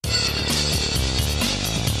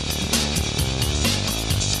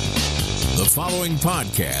following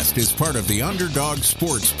podcast is part of the Underdog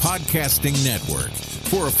Sports Podcasting Network.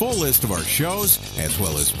 For a full list of our shows, as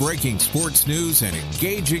well as breaking sports news and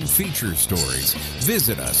engaging feature stories,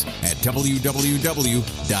 visit us at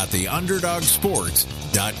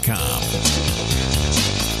www.theunderdogsports.com.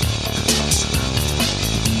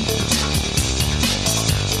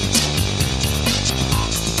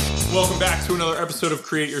 Welcome back to another episode of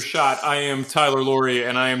Create Your Shot. I am Tyler Laurie,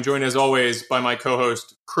 and I am joined as always by my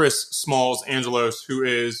co-host, Chris Smalls Angelos, who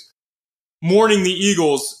is mourning the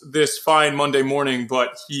Eagles this fine Monday morning,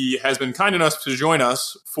 but he has been kind enough to join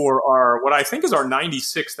us for what I think is our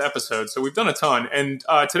 96th episode. So we've done a ton. And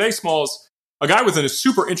today, Smalls, a guy with a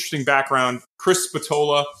super interesting background, Chris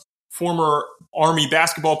Spatola, former Army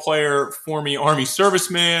basketball player, former Army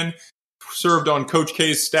serviceman, served on Coach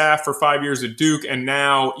K's staff for 5 years at Duke, and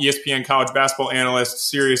now ESPN college basketball analyst,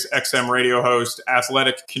 Sirius XM radio host,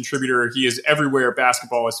 athletic contributor. He is everywhere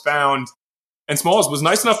basketball is found. And Smalls was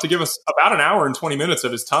nice enough to give us about an hour and 20 minutes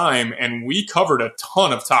of his time, and we covered a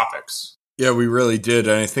ton of topics. Yeah, we really did.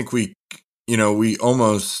 And I think we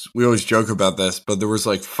always joke about this, but there was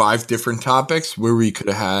like 5 different topics where we could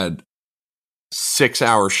have had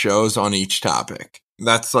 6-hour shows on each topic.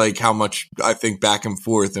 That's like how much I think back and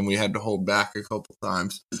forth, and we had to hold back a couple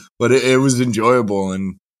times. But it was enjoyable,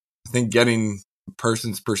 and I think getting a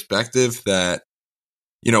person's perspective that,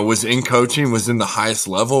 was in coaching, was in the highest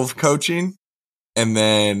level of coaching, and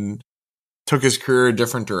then took his career a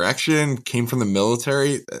different direction, came from the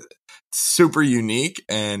military. Super unique,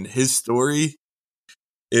 and his story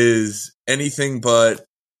is anything but,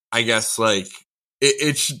 I guess, like,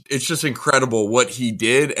 it's just incredible what he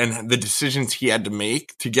did and the decisions he had to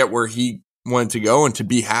make to get where he wanted to go and to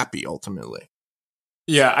be happy ultimately.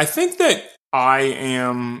 Yeah, I think that I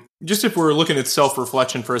am, just if we're looking at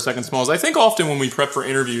self-reflection for a second, Smalls, I think often when we prep for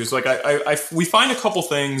interviews, like we find a couple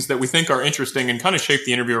things that we think are interesting and kind of shape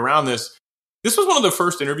the interview around this. This was one of the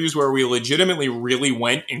first interviews where we legitimately really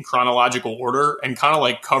went in chronological order and kind of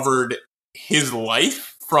like covered his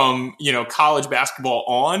life from, college basketball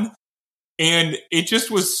on. And it just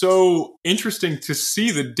was so interesting to see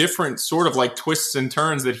the different sort of like twists and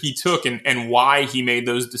turns that he took and why he made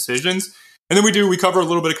those decisions. And then we cover a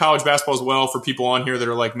little bit of college basketball as well for people on here that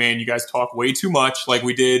are like, man, you guys talk way too much. Like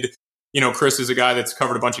we did, Chris is a guy that's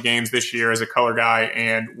covered a bunch of games this year as a color guy.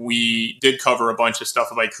 And we did cover a bunch of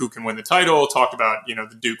stuff like who can win the title, talked about,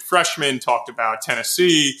 the Duke freshman, talked about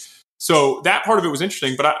Tennessee. So that part of it was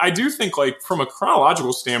interesting, but I do think like from a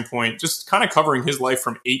chronological standpoint, just kind of covering his life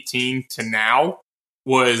from 18 to now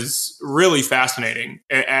was really fascinating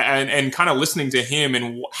and kind of listening to him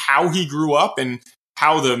and how he grew up and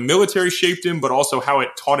how the military shaped him, but also how it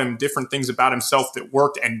taught him different things about himself that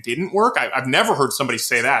worked and didn't work. I've never heard somebody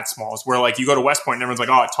say that, Smalls, where like you go to West Point and everyone's like,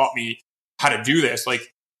 oh, it taught me how to do this. Like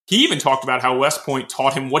he even talked about how West Point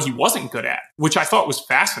taught him what he wasn't good at, which I thought was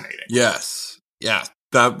fascinating. Yes. Yeah.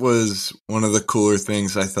 That was one of the cooler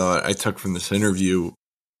things I thought I took from this interview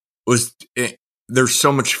was there's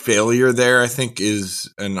so much failure there, I think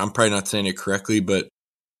and I'm probably not saying it correctly, but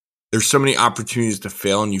there's so many opportunities to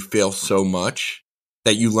fail and you fail so much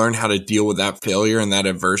that you learn how to deal with that failure and that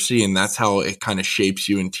adversity. And that's how it kind of shapes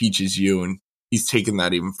you and teaches you. And he's taken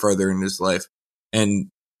that even further in his life. And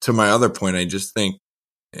to my other point, I just think,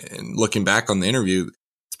 and looking back on the interview,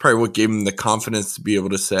 it's probably what gave him the confidence to be able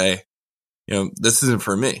to say, this isn't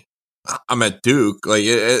for me. I'm at Duke. Like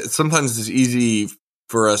sometimes it's easy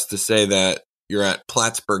for us to say that you're at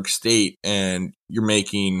Plattsburgh State and you're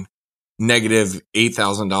making negative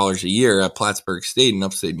 $8,000 a year at Plattsburgh State in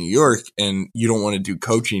upstate New York, and you don't want to do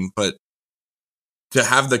coaching. But to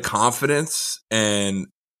have the confidence and,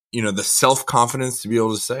 the self-confidence to be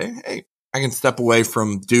able to say, hey, I can step away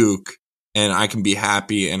from Duke and I can be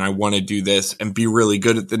happy and I want to do this and be really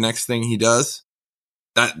good at the next thing he does.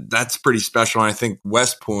 That's pretty special. And I think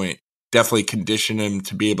West Point definitely conditioned him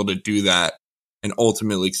to be able to do that and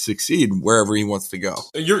ultimately succeed wherever he wants to go.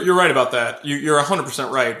 You're right about that. You're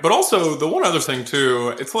 100% right. But also the one other thing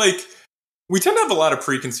too, it's like we tend to have a lot of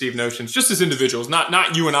preconceived notions just as individuals,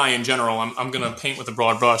 not you and I in general. I'm going to paint with a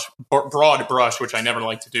broad brush, which I never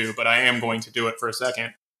like to do, but I am going to do it for a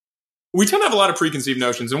second. We tend to have a lot of preconceived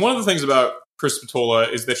notions. And one of the things about Chris Spatola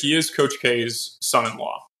is that he is Coach K's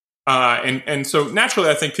son-in-law. And so naturally,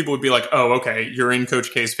 I think people would be like, oh, okay, you're in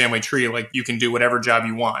Coach K's family tree. Like you can do whatever job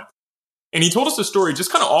you want. And he told us a story just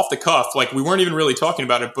kind of off the cuff. Like we weren't even really talking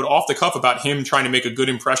about it, but off the cuff about him trying to make a good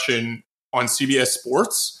impression on CBS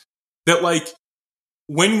Sports that like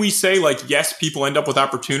when we say like, yes, people end up with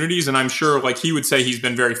opportunities. And I'm sure like he would say he's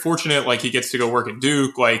been very fortunate. Like he gets to go work at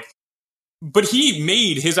Duke. Like but he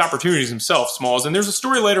made his opportunities himself, Smalls. And there's a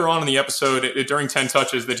story later on in the episode during 10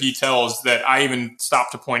 Touches that he tells that I even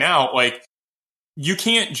stopped to point out, like, you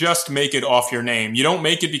can't just make it off your name. You don't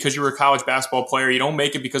make it because you were a college basketball player. You don't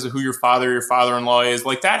make it because of who your father-in-law is.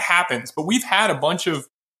 Like, that happens. But we've had a bunch of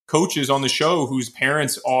coaches on the show whose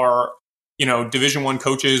parents are, Division I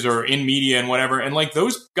coaches or in media and whatever. And like,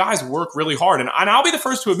 those guys work really hard. And I'll be the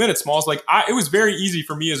first to admit it, Smalls. Like, it was very easy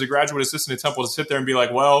for me as a graduate assistant at Temple to sit there and be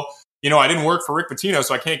like, well, I didn't work for Rick Pitino,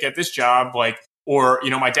 so I can't get this job. Like, or,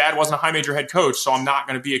 my dad wasn't a high major head coach, so I'm not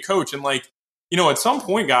going to be a coach. And like, at some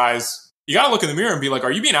point, guys, you got to look in the mirror and be like,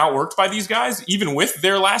 are you being outworked by these guys, even with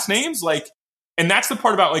their last names? Like, and that's the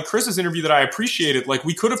part about like Chris's interview that I appreciated. Like,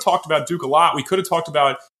 we could have talked about Duke a lot. We could have talked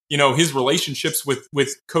about, his relationships with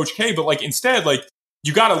Coach K, but like, instead, like,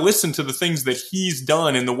 you got to listen to the things that he's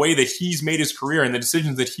done and the way that he's made his career and the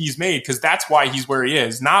decisions that he's made, because that's why he's where he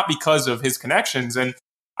is, not because of his connections. And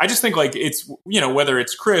I just think like it's, whether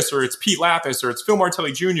it's Chris or it's Pete Lapis or it's Phil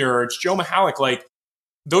Martelli Jr. or it's Joe Mihalik, like,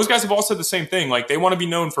 those guys have all said the same thing. Like, they want to be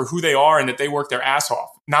known for who they are and that they work their ass off.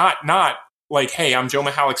 Not like, hey, I'm Joe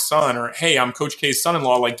Mihalik's son, or hey, I'm Coach K's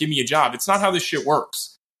son-in-law. Like, give me a job. It's not how this shit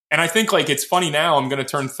works. And I think like it's funny now. I'm going to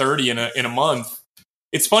turn 30 in a month.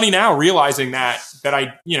 It's funny now realizing that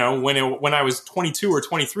I, when I was 22 or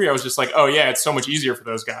 23, I was just like, oh yeah, it's so much easier for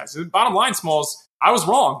those guys. The bottom line, Smalls, I was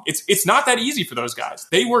wrong. It's not that easy for those guys.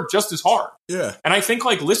 They work just as hard. Yeah. And I think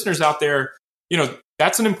like listeners out there,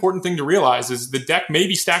 that's an important thing to realize is the deck may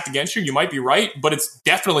be stacked against you. You might be right, but it's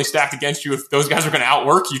definitely stacked against you if those guys are going to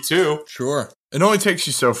outwork you too. Sure. It only takes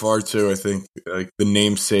you so far too, I think, like the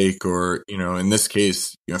namesake or, in this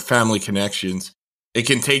case, family connections. It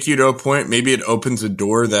can take you to a point, maybe it opens a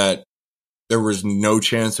door that there was no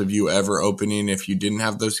chance of you ever opening if you didn't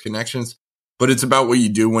have those connections. But it's about what you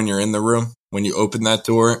do when you're in the room, when you open that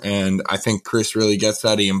door. And I think Chris really gets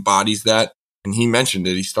that. He embodies that. And he mentioned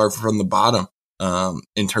it. He started from the bottom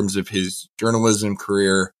in terms of his journalism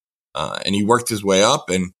career. And he worked his way up.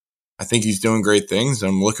 And I think he's doing great things.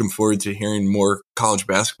 I'm looking forward to hearing more college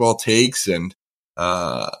basketball takes and,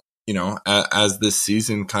 as this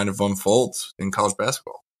season kind of unfolds in college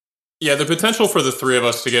basketball. Yeah, the potential for the three of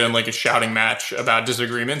us to get in like a shouting match about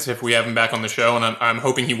disagreements if we have him back on the show. And I'm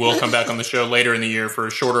hoping he will come back on the show later in the year for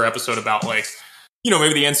a shorter episode about like,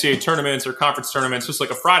 maybe the NCAA tournaments or conference tournaments, just like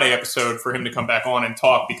a Friday episode for him to come back on and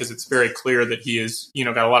talk, because it's very clear that he is,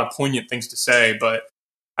 got a lot of poignant things to say. But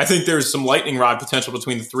I think there's some lightning rod potential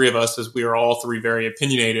between the three of us, as we are all three very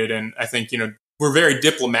opinionated. And I think, we're very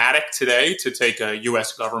diplomatic today, to take a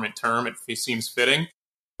U.S. government term. It seems fitting.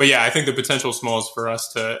 But yeah, I think the potential, Smalls, for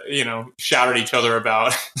us to, shout at each other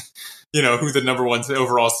about, who the number one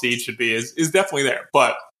overall seed should be is definitely there.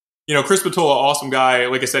 But, Chris Spatola, awesome guy.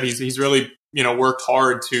 Like I said, he's really, worked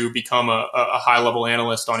hard to become a high level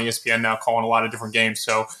analyst on ESPN now, calling a lot of different games.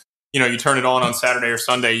 So, you turn it on Saturday or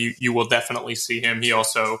Sunday, you will definitely see him. He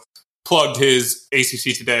also plugged his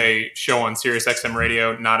ACC Today show on Sirius XM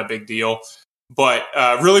Radio. Not a big deal. But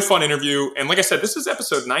really fun interview. And like I said, this is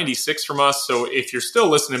episode 96 from us. So if you're still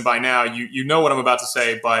listening by now, you know what I'm about to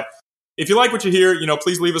say. But if you like what you hear,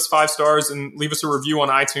 please leave us 5 stars and leave us a review on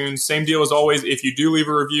iTunes. Same deal as always. If you do leave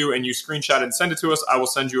a review and you screenshot it and send it to us, I will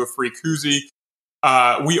send you a free koozie.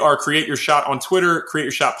 We are Create Your Shot on Twitter, Create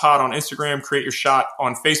Your Shot Pod on Instagram, Create Your Shot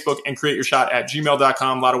on Facebook, and Create Your Shot at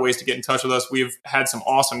gmail.com. A lot of ways to get in touch with us. We've had some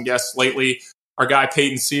awesome guests lately. Our guy,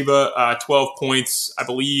 Peyton Siva, 12 points, I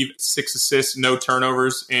believe, 6 assists, no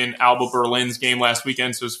turnovers in Alba Berlin's game last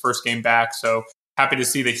weekend. So his first game back. So happy to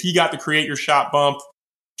see that he got the Create Your Shot bump.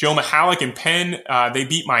 Joe Mihalik and Penn, they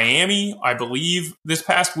beat Miami, I believe, this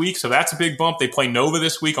past week. So that's a big bump. They play Nova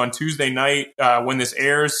this week on Tuesday night when this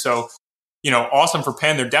airs. So, awesome for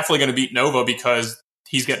Penn. They're definitely going to beat Nova because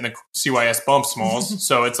he's getting the CYS bump, Smalls.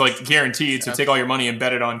 So it's like guaranteed. So take all your money and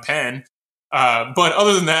bet it on Penn. But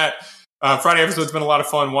other than that, Friday episode's been a lot of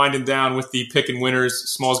fun winding down with the pick and winners.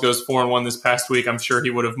 Smalls goes 4-1 this past week. I'm sure he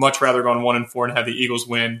would have much rather gone 1-4 and had the Eagles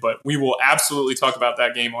win, but we will absolutely talk about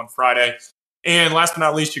that game on Friday. And last but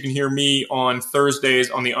not least, you can hear me on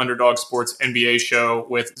Thursdays on the Underdog Sports NBA show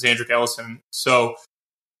with Xandrick Ellison. So,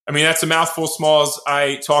 that's a mouthful, Smalls.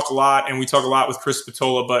 I talk a lot, and we talk a lot with Chris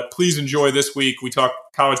Spatola, but please enjoy this week. We talk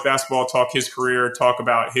college basketball, talk his career, talk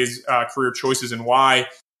about his career choices and why.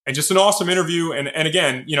 And just an awesome interview. And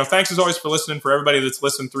again, thanks as always for listening, for everybody that's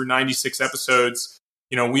listened through 96 episodes.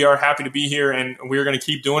 We are happy to be here, and we're going to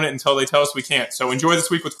keep doing it until they tell us we can't. So enjoy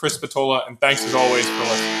this week with Chris Spatola, and thanks as always for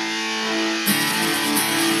listening.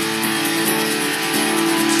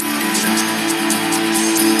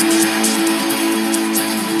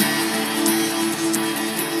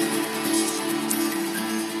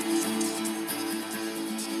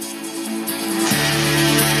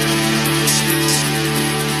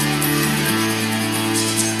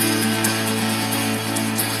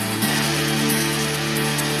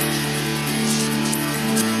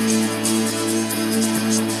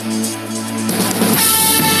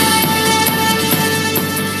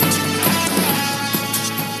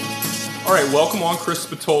 welcome on Chris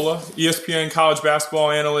Spatola, ESPN college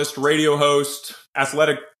basketball analyst, radio host,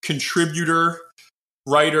 athletic contributor,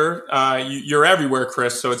 writer. You're everywhere,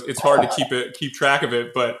 Chris, so it's hard to keep track of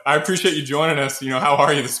it. But I appreciate you joining us. How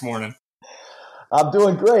are you this morning? I'm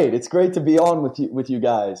doing great. It's great to be on with you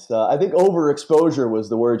guys. I think overexposure was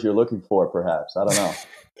the word you're looking for, perhaps. I don't know.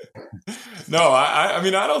 No, I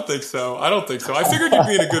mean, I don't think so. I figured you'd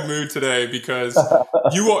be in a good mood today because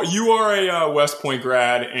you are a West Point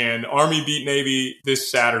grad, and Army beat Navy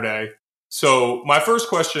this Saturday. So my first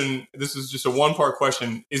question, this is just a one-part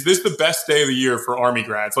question. Is this the best day of the year for Army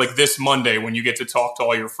grads, like this Monday when you get to talk to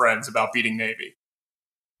all your friends about beating Navy?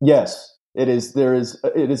 Yes, it is.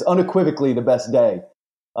 It is unequivocally the best day.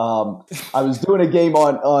 I was doing a game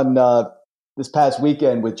on this past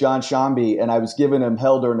weekend with John Shambi, and I was giving him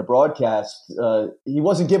hell during the broadcast. He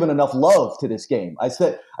wasn't giving enough love to this game. I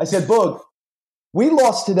said, Boog, we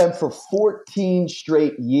lost to them for 14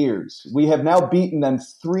 straight years. We have now beaten them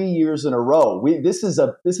 3 years in a row. This is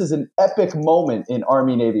an epic moment in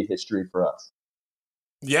Army-Navy history for us.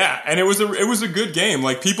 Yeah, and it was a good game.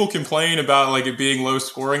 Like, people complain about like it being low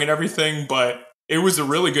scoring and everything, but it was a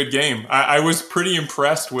really good game. I was pretty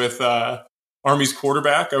impressed with Army's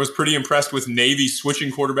quarterback. I was pretty impressed with Navy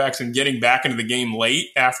switching quarterbacks and getting back into the game late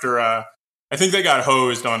after I think they got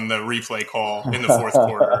hosed on the replay call in the fourth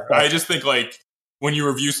quarter. I just think, like, when you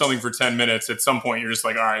review something for 10 minutes, at some point you're just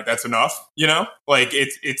like, all right, that's enough, Like,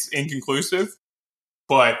 it's inconclusive.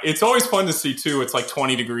 But it's always fun to see, too. It's like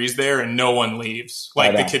 20 degrees there and no one leaves.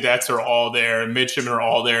 Like, the cadets are all there, midshipmen are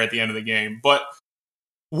all there at the end of the game. But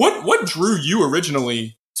what drew you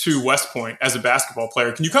originally to West Point as a basketball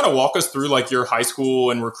player? Can you kind of walk us through like your high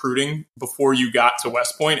school and recruiting before you got to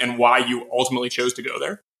West Point and why you ultimately chose to go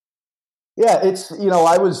there? Yeah, it's,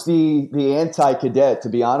 I was the anti-cadet, to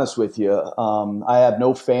be honest with you. I have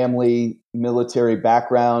no family military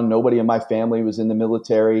background. Nobody in my family was in the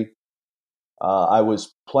military. I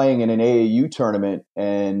was playing in an AAU tournament,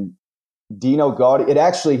 and Dino Gaudio,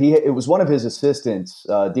 it was one of his assistants.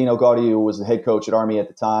 Dino Gaudio was the head coach at Army at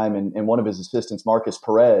the time, and one of his assistants, Marcus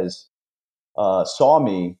Perez, saw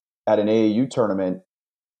me at an AAU tournament.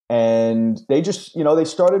 And they just, they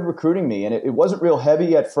started recruiting me, and it wasn't real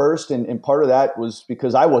heavy at first. And part of that was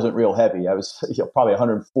because I wasn't real heavy. I was probably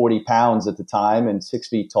 140 pounds at the time and 6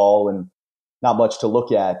 feet tall and not much to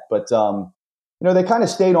look at. But, they kind of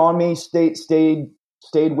stayed on me, stayed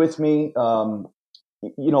with me.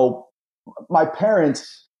 My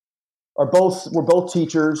parents were both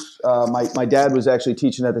teachers. My dad was actually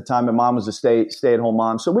teaching at the time. My mom was a stay-at-home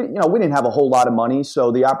mom. So we didn't have a whole lot of money.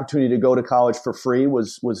 So the opportunity to go to college for free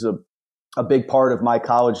was a big part of my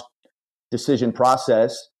college decision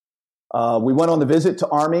process. We went on the visit to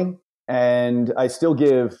Army, and I still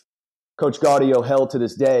give Coach Gaudio hell to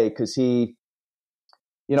this day because he,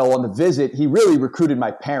 on the visit, he really recruited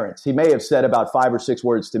my parents. He may have said about 5 or 6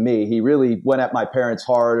 words to me. He really went at my parents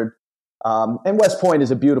hard. And West Point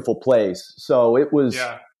is a beautiful place. So it was,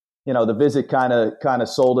 the visit kind of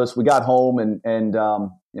sold us. We got home and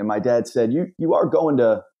my dad said, you are going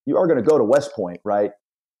to go to West Point, right?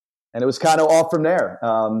 And it was kind of off from there.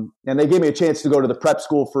 And they gave me a chance to go to the prep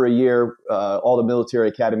school for a year. All the military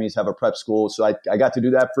academies have a prep school. So I got to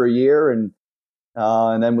do that for a year and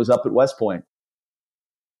then was up at West Point.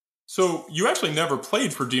 So you actually never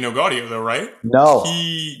played for Dino Gaudio, though, right? No.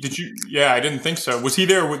 Did you? Yeah, I didn't think so. Was he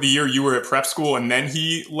there with the year you were at prep school and then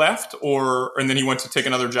he left, and then he went to take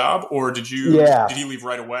another job, or did you? Yeah. Did he leave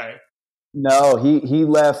right away? No, he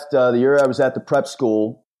left the year I was at the prep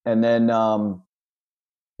school, and then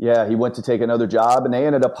he went to take another job, and they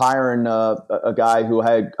ended up hiring a guy who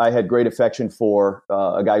I had great affection for,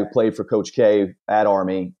 a guy who played for Coach K at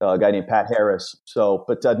Army, a guy named Pat Harris. So,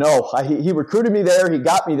 but he recruited me there. He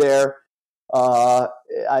got me there. I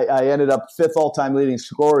ended up 5th all-time leading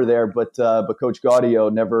scorer there, but Coach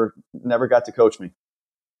Gaudio never got to coach me.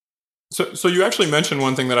 So you actually mentioned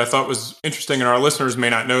one thing that I thought was interesting, and our listeners may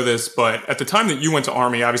not know this, but at the time that you went to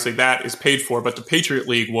Army, obviously that is paid for, but the Patriot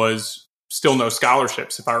League was still no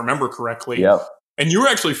scholarships, if I remember correctly. Yep. And you were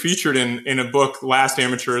actually featured in a book, Last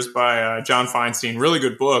Amateurs, by John Feinstein. Really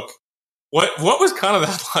good book. What was kind of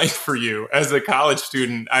that like for you as a college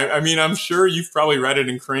student? I mean, I'm sure you've probably read it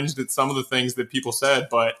and cringed at some of the things that people said,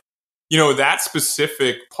 but that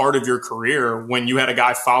specific part of your career when you had a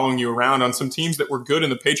guy following you around on some teams that were good in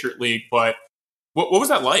the Patriot League, but what was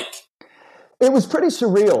that like? It was pretty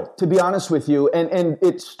surreal, to be honest with you. And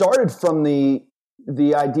it started from the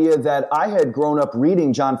idea that I had grown up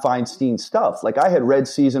reading John Feinstein's stuff. Like I had read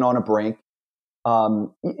Season on a Brink,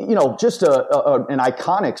 just an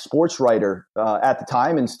iconic sports writer at the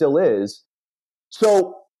time and still is.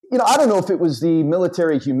 So, I don't know if it was the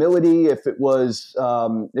military humility, if it was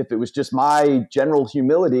just my general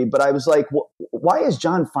humility, but I was like, why is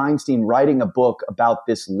John Feinstein writing a book about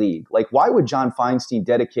this league? Like, why would John Feinstein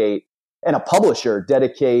and a publisher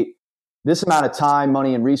dedicate this amount of time,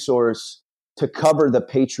 money, and resource to cover the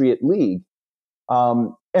Patriot League?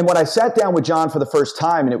 And when I sat down with John for the first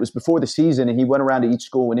time, and it was before the season, and he went around to each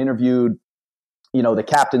school and interviewed, the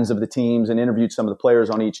captains of the teams and interviewed some of the players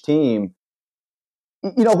on each team,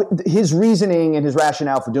 his reasoning and his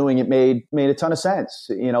rationale for doing it made a ton of sense.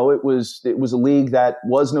 It was a league that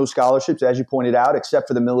was no scholarships, as you pointed out, except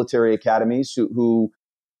for the military academies who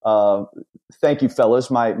thank you, fellas.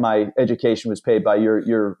 My education was paid by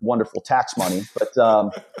your wonderful tax money,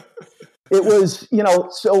 but it was,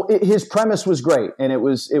 his premise was great. And it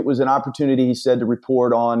was an opportunity, he said, to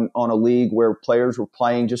report on a league where players were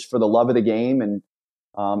playing just for the love of the game. And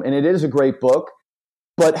it is a great book.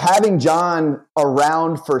 But having John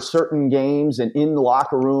around for certain games and in the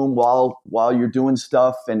locker room while you're doing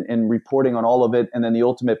stuff and reporting on all of it, and then the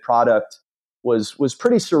ultimate product was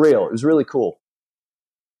pretty surreal. It was really cool.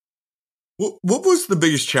 What was the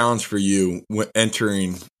biggest challenge for you when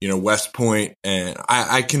entering, West Point? And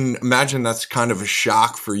I can imagine that's kind of a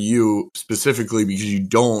shock for you specifically because you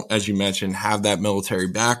don't, as you mentioned, have that military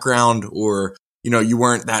background, or, you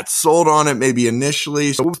weren't that sold on it maybe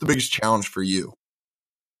initially. So what was the biggest challenge for you?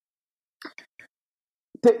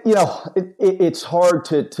 It's hard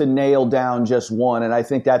to nail down just one. And I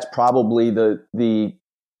think that's probably the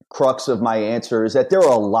crux of my answer, is that there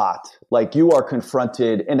are a lot. Like, you are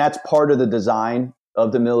confronted, and that's part of the design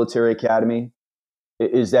of the military academy,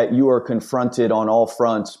 is that you are confronted on all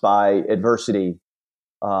fronts by adversity,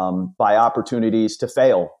 by opportunities to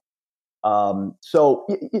fail. So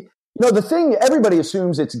the thing, everybody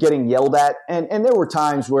assumes it's getting yelled at. And there were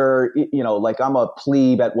times where, like, I'm a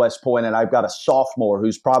plebe at West Point and I've got a sophomore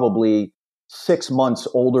who's probably 6 months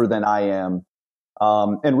older than I am.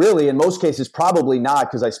 And really, in most cases, probably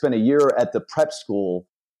not, because I spent a year at the prep school,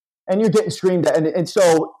 and you're getting screamed at. And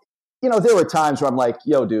so, there were times where I'm like,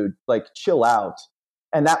 yo, dude, like, chill out.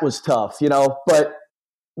 And that was tough, but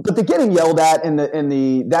the getting yelled at and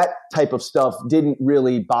that type of stuff didn't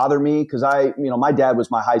really bother me, because my dad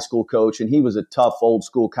was my high school coach, and he was a tough old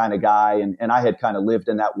school kind of guy. And I had kind of lived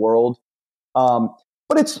in that world. But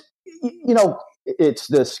it's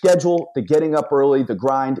the schedule, the getting up early, the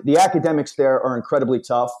grind. The academics there are incredibly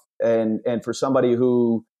tough. And for somebody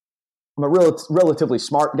who, I'm a relatively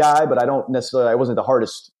smart guy, but I wasn't the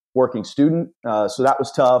hardest working student. So that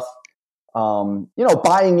was tough.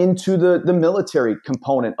 Buying into the military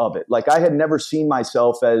component of it. Like, I had never seen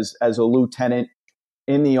myself as a lieutenant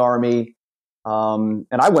in the Army. And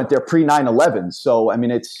I went there pre 9/11. So, I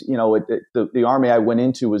mean, it's, the Army I went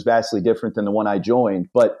into was vastly different than the one I joined,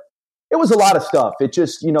 but it was a lot of stuff. It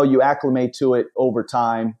just, you acclimate to it over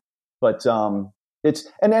time, but, and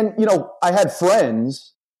then, I had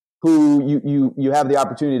friends who you have the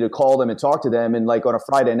opportunity to call them and talk to them. And like, on a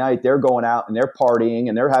Friday night, they're going out and they're partying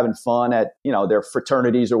and they're having fun at, their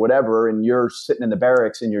fraternities or whatever. And you're sitting in the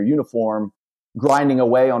barracks in your uniform, grinding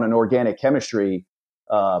away on an organic chemistry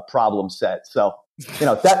problem set. So,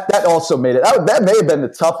 that also made it, that may have been the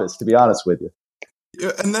toughest, to be honest with you.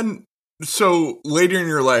 Yeah, and then, so later in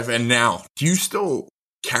your life and now, do you still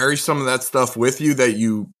carry some of that stuff with you that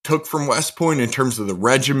you took from West Point in terms of the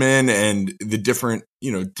regimen and the different,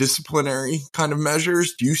 disciplinary kind of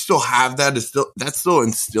measures? Do you still have that? That's still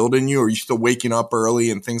instilled in you? Or are you still waking up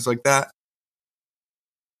early and things like that?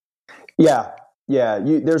 Yeah.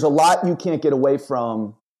 There's a lot you can't get away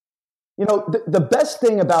from. The best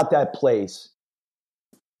thing about that place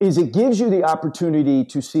is it gives you the opportunity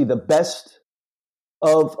to see the best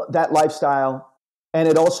of that lifestyle. And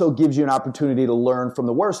it also gives you an opportunity to learn from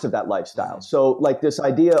the worst of that lifestyle. So, like, this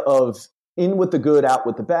idea of in with the good, out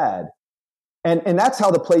with the bad. And that's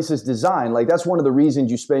how the place is designed. Like, that's one of the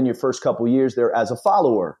reasons you spend your first couple of years there as a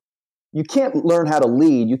follower. You can't learn how to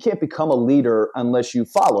lead. You can't become a leader unless you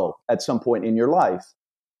follow at some point in your life.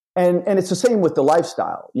 And it's the same with the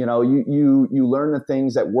lifestyle. You learn the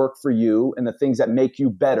things that work for you and the things that make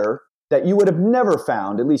you better that you would have never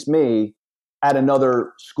found, at least me, at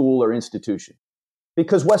another school or institution.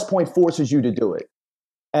 Because West Point forces you to do it.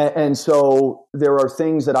 And so there are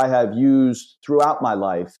things that I have used throughout my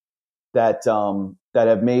life that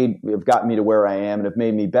have gotten me to where I am and have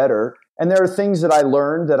made me better. And there are things that I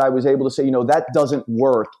learned that I was able to say, that doesn't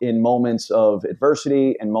work in moments of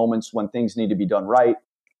adversity and moments when things need to be done right.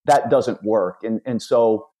 That doesn't work. And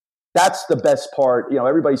so that's the best part.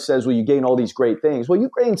 Everybody says, well, you gain all these great things. Well, you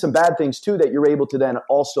gain some bad things too that you're able to then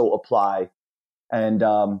also apply. And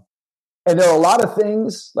there are a lot of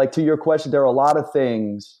things, like, to your question, there are a lot of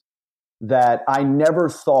things that I never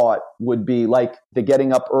thought would be, like the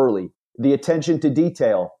getting up early, the attention to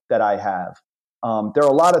detail that I have. There are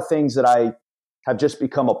a lot of things that I have just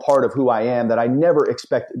become a part of who I am that I never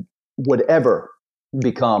expected would ever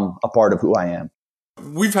become a part of who I am.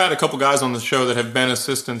 We've had a couple guys on the show that have been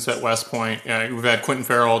assistants at West Point. We've had Quentin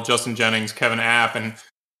Farrell, Justin Jennings, Kevin App, and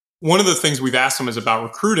one of the things we've asked them is about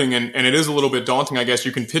recruiting, and it is a little bit daunting, I guess.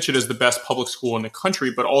 You can pitch it as the best public school in the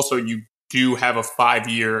country, but also you do have a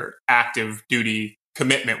 5-year active duty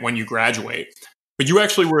commitment when you graduate. But you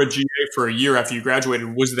actually were a GA for a year after you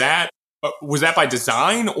graduated. Was that by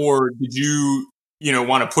design, or did you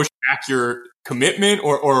want to push back your commitment,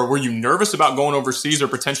 or were you nervous about going overseas or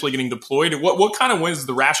potentially getting deployed? What kind of was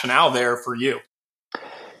the rationale there for you?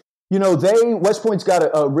 West Point's got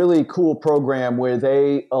a really cool program where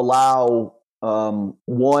they allow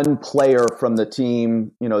one player from the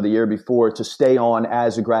team, the year before, to stay on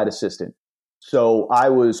as a grad assistant. So I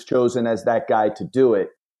was chosen as that guy to do it.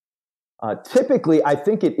 Typically, I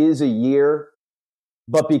think it is a year,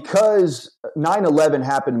 but because 9/11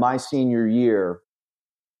 happened my senior year,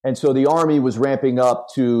 and so the Army was ramping up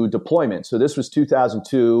to deployment. So this was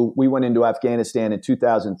 2002. We went into Afghanistan in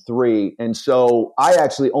 2003. And so I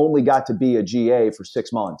actually only got to be a GA for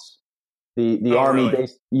 6 months. The Army,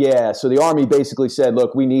 really? So the Army basically said,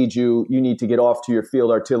 look, we need you. You need to get off to your field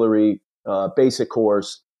artillery basic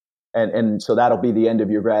course. And so that'll be the end of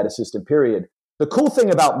your grad assistant period. The cool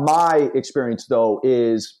thing about my experience, though,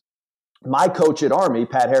 is my coach at Army,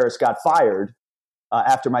 Pat Harris, got fired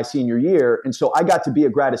after my senior year. And so I got to be a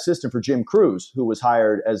grad assistant for Jim Crews, who was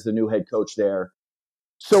hired as the new head coach there.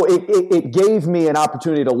 So it gave me an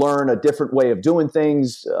opportunity to learn a different way of doing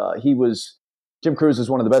things. Jim Crews is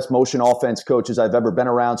one of the best motion offense coaches I've ever been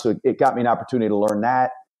around. So it got me an opportunity to learn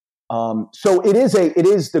that. So it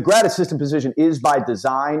is the grad assistant position is by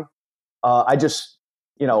design. I just,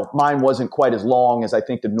 mine wasn't quite as long as I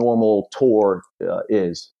think the normal tour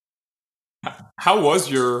is. How was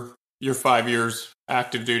your 5 years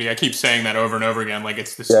active duty? I keep saying that over and over again, like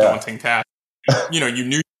it's this daunting task. You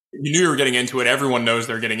knew you were getting into it. Everyone knows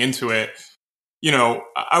they're getting into it.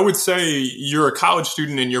 I would say you're a college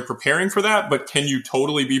student and you're preparing for that, but can you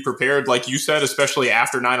totally be prepared? Like you said, especially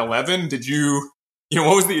after 9/11, did you,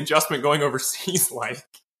 what was the adjustment going overseas like?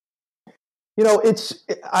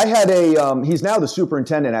 I had he's now the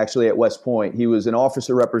superintendent actually at West Point. He was an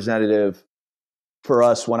officer representative for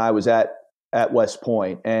us when I was at West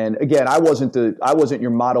Point. And again, I wasn't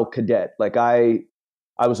your model cadet. Like I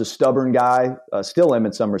was a stubborn guy, still am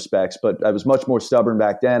in some respects, but I was much more stubborn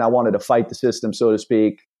back then. I wanted to fight the system, so to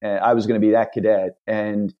speak. And I was going to be that cadet.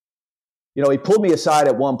 And, he pulled me aside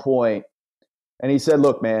at one point and he said,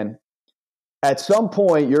 look, man, at some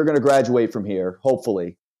point you're going to graduate from here,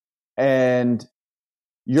 hopefully. And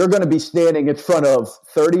you're going to be standing in front of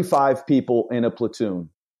 35 people in a platoon.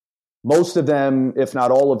 Most of them, if not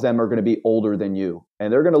all of them, are going to be older than you.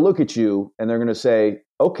 And they're going to look at you and they're going to say,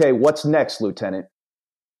 okay, what's next, Lieutenant?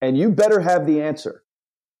 And you better have the answer.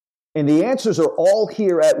 And the answers are all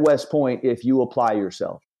here at West Point if you apply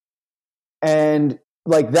yourself. And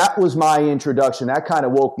like that was my introduction. That kind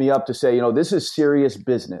of woke me up to say, this is serious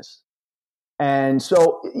business. And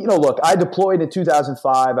so, look, I deployed in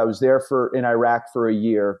 2005. I was there in Iraq for a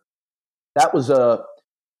year. It was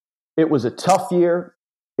a tough year.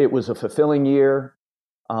 It was a fulfilling year.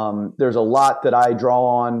 There's a lot that I draw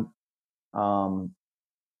on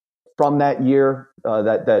from that year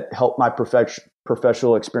that helped my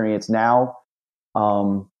professional experience now.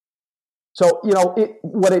 So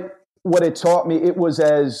what it taught me, it was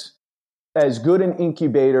as good an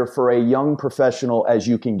incubator for a young professional as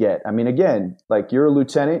you can get. I mean, again, like you're a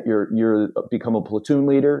lieutenant, you're become a platoon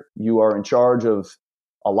leader. You are in charge of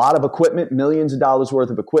a lot of equipment, millions of dollars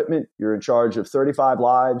worth of equipment. You're in charge of 35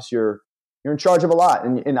 lives. You're in charge of a lot.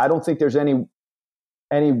 And I don't think there's any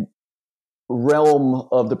realm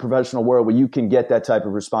of the professional world where you can get that type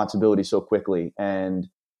of responsibility so quickly. And,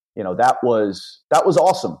 that was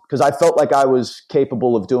awesome because I felt like I was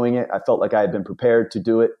capable of doing it. I felt like I had been prepared to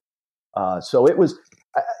do it. So it was,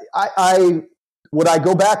 would I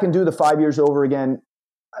go back and do the 5 years over again?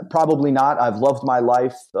 Probably not. I've loved my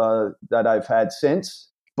life that I've had since,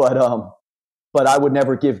 but I would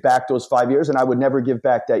never give back those 5 years, and I would never give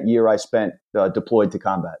back that year I spent deployed to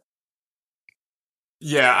combat.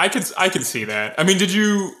 Yeah, I could see that. I mean,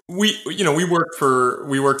 we worked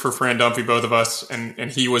for Fran Dunphy, both of us, and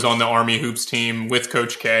he was on the Army hoops team with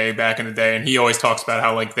Coach K back in the day, and he always talks about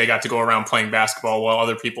how like they got to go around playing basketball while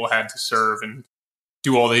other people had to serve and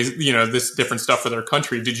do all these, this different stuff for their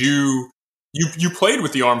country. Did you played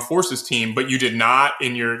with the Armed Forces team, but you did not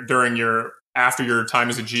after your time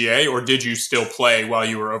as a GA, or did you still play while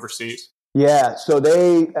you were overseas? Yeah. So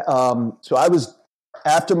so I was,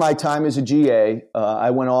 after my time as a GA,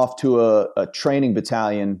 I went off to a training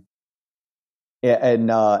battalion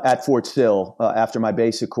at Fort Sill after my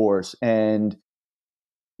basic course. And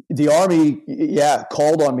the Army,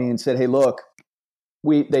 called on me and said, "Hey, look,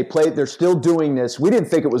 they're still doing this. We didn't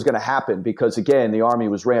think it was going to happen because, again, the Army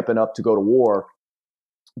was ramping up to go to war.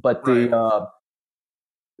 But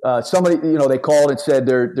somebody, they called and said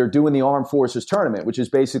they're doing the Armed Forces tournament, which is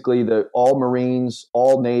basically the all Marines,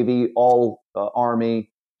 all Navy, all Army,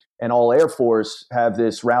 and all Air Force have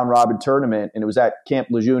this round robin tournament. And it was at Camp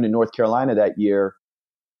Lejeune in North Carolina that year.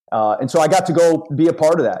 And so I got to go be a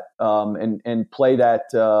part of that and play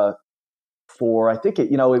that for, I think it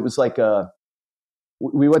was like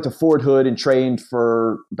we went to Fort Hood and trained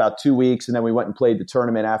for about 2 weeks, and then we went and played the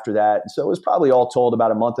tournament after that. So it was probably all told about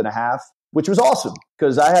a month and a half, which was awesome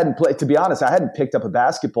because I hadn't played, to be honest, I hadn't picked up a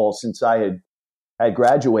basketball since I had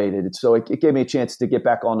graduated. So it gave me a chance to get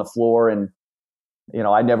back on the floor. And,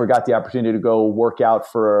 I never got the opportunity to go work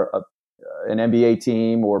out for an NBA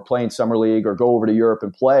team or play in summer league or go over to Europe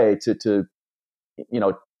and play to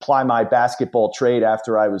ply my basketball trade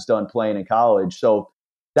after I was done playing in college. So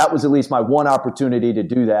that was at least my one opportunity to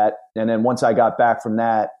do that. And then once I got back from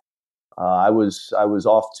that, I was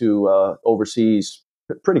off to overseas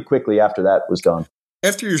pretty quickly after that was done.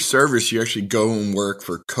 After your service, you actually go and work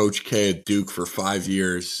for Coach K at Duke for 5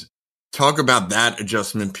 years. Talk about that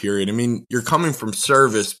adjustment period. I mean, you're coming from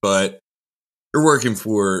service, but you're working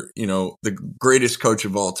for, the greatest coach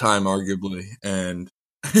of all time, arguably. And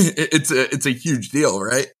it's a huge deal,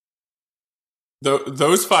 right?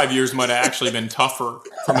 Those 5 years might have actually been tougher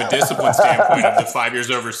from a discipline standpoint of the 5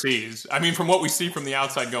 years overseas. I mean, from what we see from the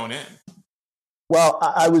outside going in. Well,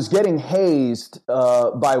 I was getting hazed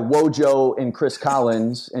by Wojo and Chris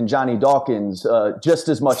Collins and Johnny Dawkins just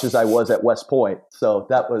as much as I was at West Point. So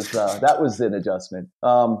that was an adjustment.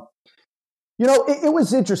 It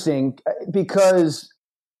was interesting because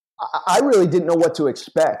I really didn't know what to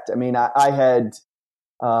expect. I mean, I had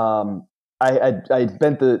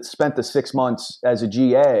spent the 6 months as a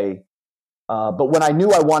GA, but when I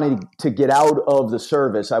knew I wanted to get out of the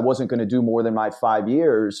service, I wasn't going to do more than my 5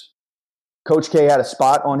 years. Coach K had a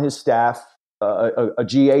spot on his staff, a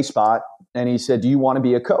GA spot, and he said, "Do you want to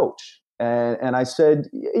be a coach?" And I said,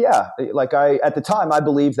 "Yeah." At the time, I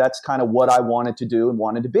believed that's kind of what I wanted to do and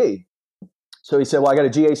wanted to be. So he said, "Well, I got a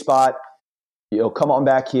GA spot. Come on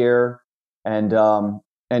back here, and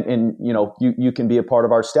you can be a part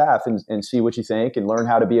of our staff and see what you think and learn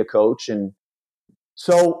how to be a coach." And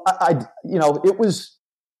so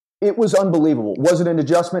it was unbelievable. Was it an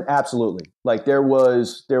adjustment? Absolutely. There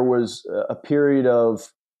was a period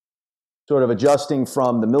of sort of adjusting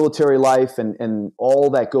from the military life and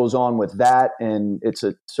all that goes on with that. And it's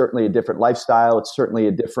certainly a different lifestyle. It's certainly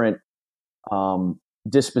a different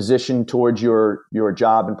disposition towards your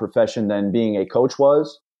job and profession than being a coach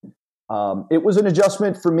was. It was an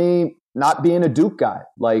adjustment for me not being a Duke guy.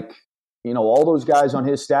 All those guys on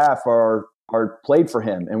his staff are played for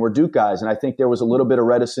him and were Duke guys. And I think there was a little bit of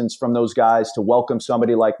reticence from those guys to welcome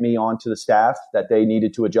somebody like me onto the staff that they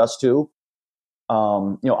needed to adjust to.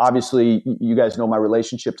 Obviously you guys know my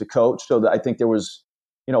relationship to Coach. So I think there was,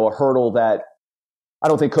 a hurdle that I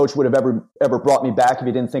don't think Coach would have ever brought me back if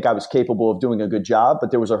he didn't think I was capable of doing a good job.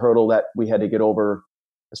 But there was a hurdle that we had to get over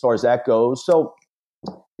as far as that goes. So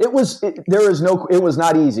it was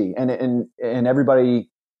not easy. And everybody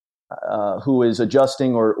who is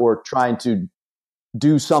adjusting or trying to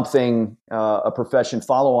do something, a profession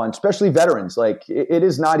follow on, especially veterans. It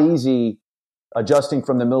is not easy adjusting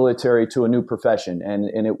from the military to a new profession.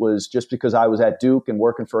 And it was just because I was at Duke and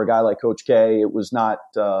working for a guy like Coach K, it was not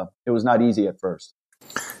easy at first.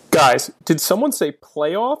 Guys, did someone say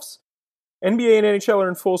playoffs? NBA and NHL are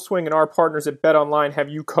in full swing, and our partners at BetOnline have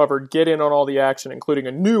you covered. Get in on all the action, including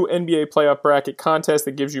a new NBA playoff bracket contest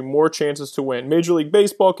that gives you more chances to win. Major League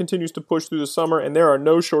Baseball continues to push through the summer, and there are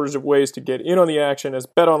no shortage of ways to get in on the action, as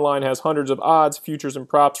BetOnline has hundreds of odds, futures, and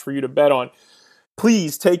props for you to bet on.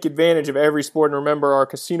 Please take advantage of every sport, and remember, our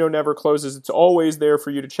casino never closes. It's always there for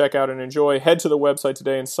you to check out and enjoy. Head to the website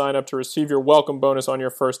today and sign up to receive your welcome bonus on your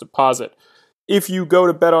first deposit. If you go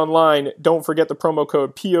to BetOnline, don't forget the promo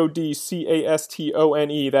code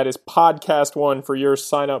PODCASTONE. That is podcast1 for your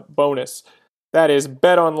sign-up bonus. That is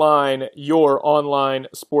BetOnline, your online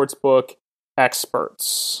sportsbook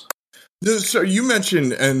experts. So you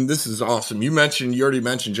mentioned, and this is awesome, you already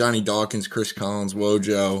mentioned Johnny Dawkins, Chris Collins,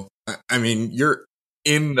 Wojo. I mean, you're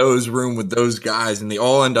in those room with those guys, and they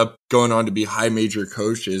all end up going on to be high major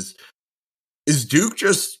coaches. Is Duke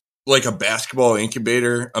just like a basketball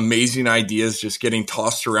incubator? Amazing ideas just getting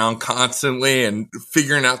tossed around constantly and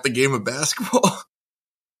figuring out the game of basketball?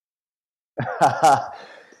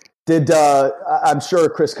 I'm sure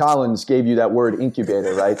Chris Collins gave you that word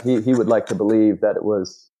incubator, right? He would like to believe that it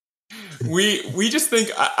was. We just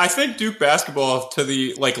think, I think Duke basketball to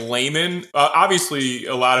the like layman, obviously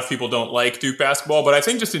a lot of people don't like Duke basketball, but I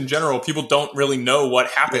think just in general, people don't really know what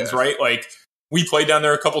happens, right? Like we played down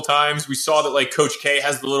there a couple times. We saw that like Coach K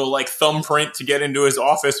has the little like thumbprint to get into his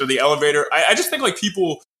office or the elevator. I just think like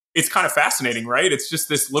people, it's kind of fascinating, right? It's just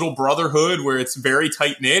this little brotherhood where it's very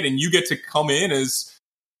tight knit and you get to come in as,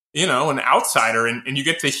 you know, an outsider and you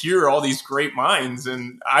get to hear all these great minds.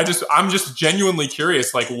 And I'm just genuinely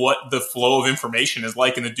curious, like what the flow of information is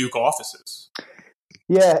like in the Duke offices.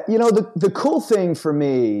 Yeah. You know, the cool thing for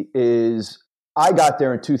me is I got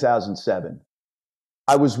there in 2007.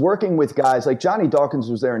 I was working with guys like Johnny Dawkins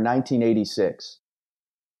was there in 1986.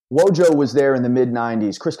 Wojo was there in the mid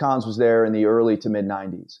 90s. Chris Collins was there in the early to mid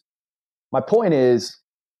 90s. My point is,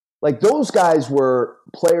 like those guys were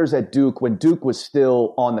players at Duke when Duke was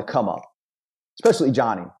still on the come up, especially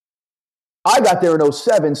Johnny. I got there in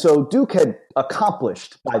 2007, so Duke had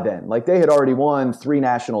accomplished by then. Like they had already won 3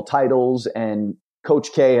 national titles and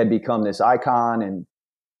Coach K had become this icon. And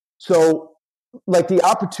so like the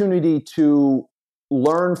opportunity to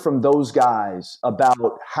learn from those guys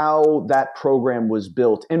about how that program was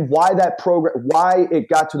built and why it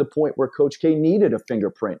got to the point where Coach K needed a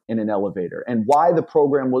fingerprint in an elevator and why the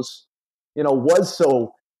program was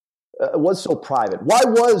so private. Why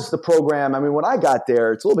was the program? I mean, when I got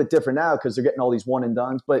there, it's a little bit different now because they're getting all these one and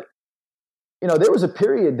dones, but you know, there was a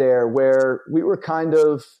period there where we were kind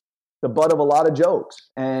of the butt of a lot of jokes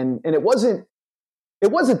and it wasn't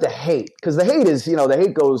the hate, because the hate is, you know, the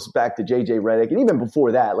hate goes back to JJ Redick, and even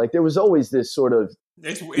before that, like there was always this sort of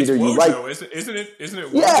it's Wojo, isn't it? Wojo,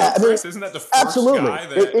 yeah, I mean, isn't that the first guy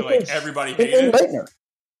that everybody hated? Leitner.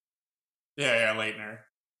 Yeah, Leitner.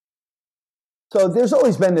 So there's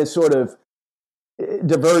always been this sort of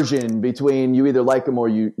diversion between you either like him or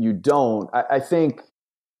you don't. I think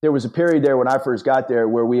there was a period there when I first got there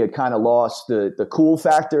where we had kind of lost the cool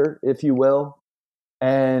factor, if you will,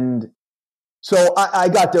 and so I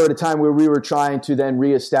got there at a time where we were trying to then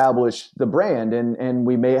reestablish the brand, and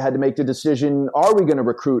we had to make the decision: are we going to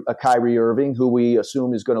recruit a Kyrie Irving, who we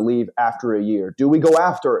assume is going to leave after a year? Do we go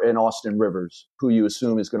after an Austin Rivers, who you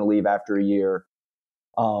assume is going to leave after a year?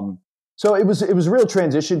 So it was a real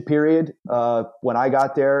transition period when I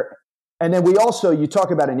got there, and then we also, you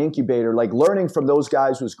talk about an incubator, like learning from those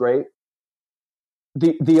guys was great.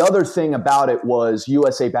 The other thing about it was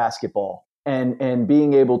USA Basketball and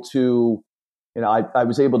being able to. You know, I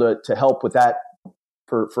was able to help with that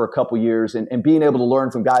for a couple years and being able to learn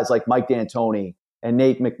from guys like Mike D'Antoni and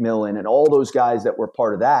Nate McMillan and all those guys that were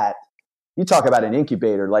part of that. You talk about an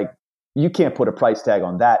incubator, like you can't put a price tag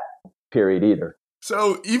on that period either.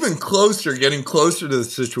 So even closer, getting closer to the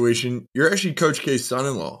situation, you're actually Coach K's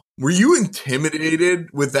son-in-law. Were you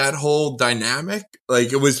intimidated with that whole dynamic?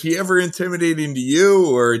 Like, was he ever intimidating to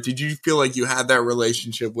you, or did you feel like you had that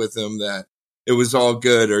relationship with him that it was all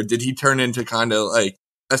good, or did he turn into kind of like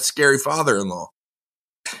a scary father-in-law?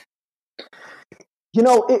 You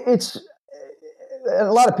know, it's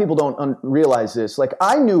a lot of people don't realize this. Like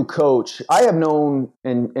I knew Coach, I have known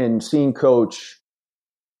and seen Coach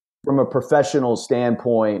from a professional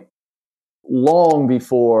standpoint long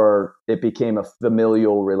before it became a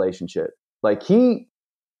familial relationship. Like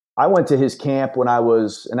I went to his camp when I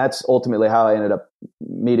was, and that's ultimately how I ended up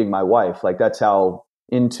meeting my wife. Like that's how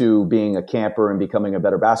into being a camper and becoming a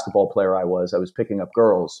better basketball player I was picking up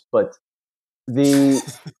girls. But I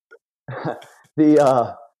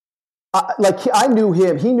knew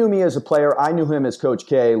him, he knew me as a player. I knew him as Coach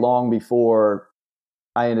K long before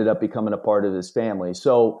I ended up becoming a part of his family.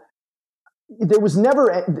 So there was never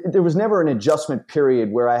an adjustment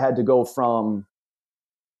period where I had to go from,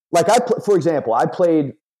 like for example, I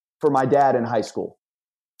played for my dad in high school.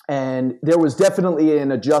 And there was definitely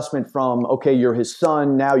an adjustment from, okay, you're his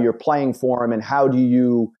son, now you're playing for him, and how do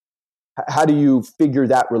you figure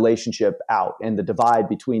that relationship out and the divide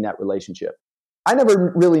between that relationship? I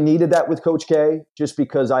never really needed that with Coach K, just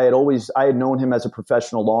because I had known him as a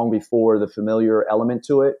professional long before the familiar element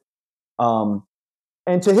to it.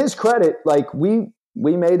 And to his credit, like we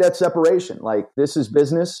made that separation. Like this is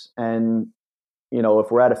business, and you know,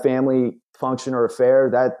 if we're at a family function or affair,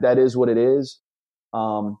 that is what it is.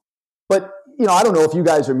 But you know, I don't know if you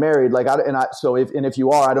guys are married, like, if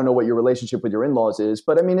you are, I don't know what your relationship with your in-laws is,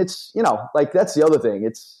 but I mean, it's, you know, like that's the other thing.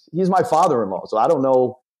 He's my father-in-law. So I don't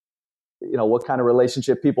know, you know, what kind of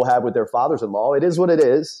relationship people have with their fathers-in-law. It is what it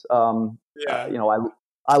is. You know,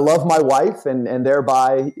 I love my wife, and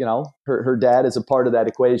thereby, her dad is a part of that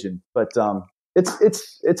equation. But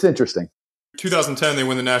it's interesting. 2010, they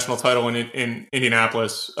win the national title in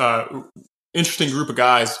Indianapolis. Interesting group of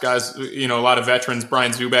guys, a lot of veterans.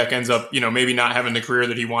 Brian Zubek ends up, maybe not having the career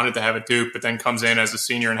that he wanted to have at Duke, but then comes in as a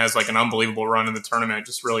senior and has like an unbelievable run in the tournament.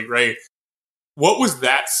 Just really great. What was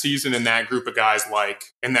that season and that group of guys like?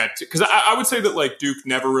 And that, because I would say that like Duke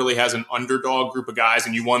never really has an underdog group of guys,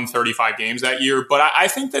 and you won 35 games that year. But I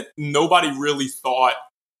think that nobody really thought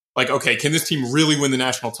like, okay, can this team really win the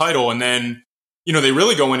national title? And then, they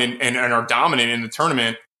really go in and are dominant in the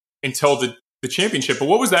tournament until the championship. But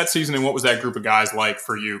what was that season and what was that group of guys like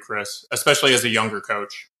for you, Chris, especially as a younger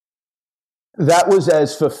coach? That was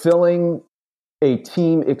as fulfilling a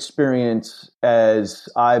team experience as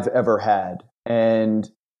I've ever had. And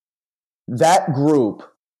that group,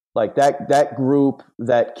 like that group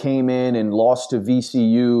that came in and lost to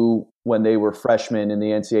VCU when they were freshmen in the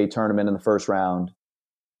NCAA tournament in the first round,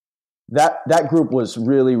 that group was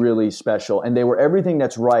really, really special. And they were everything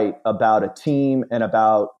that's right about a team and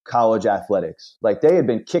about college athletics. Like, they had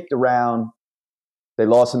been kicked around. They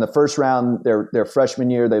lost in the first round their freshman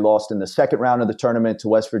year. They lost in the second round of the tournament to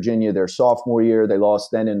West Virginia their sophomore year. They lost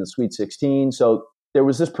then in the Sweet 16. So there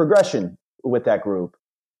was this progression with that group.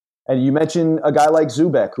 And you mentioned a guy like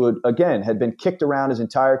Zubek, who had been kicked around his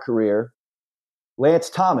entire career. Lance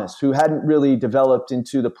Thomas, who hadn't really developed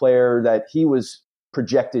into the player that he was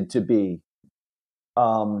projected to be.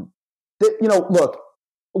 Look,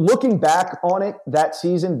 looking back on it, that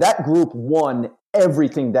season, that group won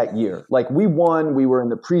everything that year. Like, we won. We were in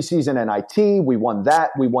the preseason NIT. We won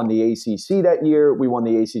that. We won the ACC that year. We won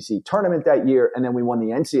the ACC tournament that year. And then we won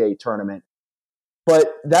the NCAA tournament.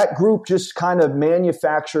 But that group just kind of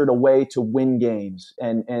manufactured a way to win games.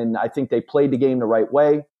 And I think they played the game the right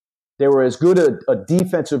way. They were as good a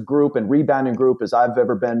defensive group and rebounding group as I've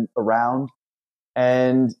ever been around.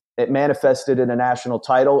 And it manifested in a national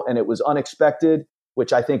title, and it was unexpected,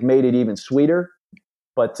 which I think made it even sweeter.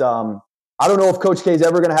 But I don't know if Coach K is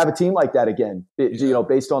ever going to have a team like that again,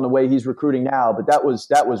 based on the way he's recruiting now. But that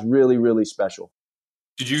was really, really special.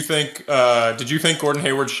 Did you think Gordon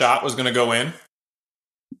Hayward's shot was going to go in?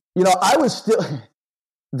 I was still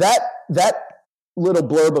that little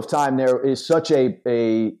blurb of time there is such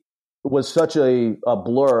a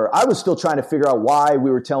blur. I was still trying to figure out why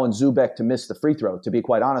we were telling Zubek to miss the free throw, to be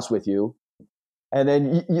quite honest with you. And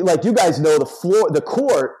then, you guys know, the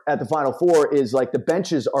court at the Final Four is like the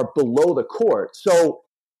benches are below the court. So,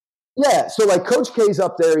 yeah. So, like, Coach K's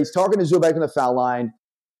up there. He's talking to Zubek on the foul line.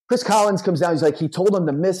 Chris Collins comes down. He's like, he told him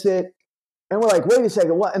to miss it. And we're like, wait a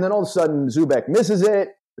second, what? And then all of a sudden, Zubek misses it.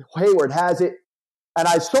 Hayward has it. And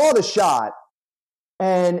I saw the shot.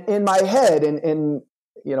 And in my head, and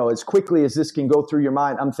as quickly as this can go through your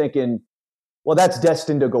mind, I'm thinking, well, that's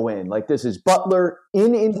destined to go in. Like, this is Butler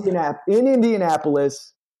in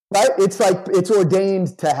Indianapolis, right? It's like it's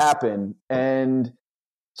ordained to happen. And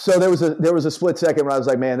so there was a split second where I was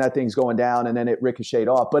like, man, that thing's going down, and then it ricocheted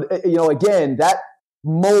off. But again, that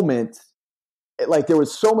moment, like, there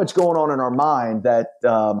was so much going on in our mind that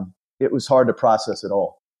it was hard to process it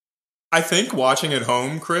all. I think watching at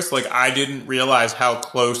home, Chris, like, I didn't realize how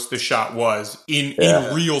close the shot was in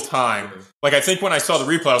real time. Like, I think when I saw the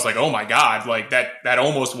replay, I was like, oh my God, like that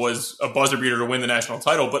almost was a buzzer beater to win the national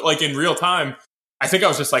title. But like, in real time, I think I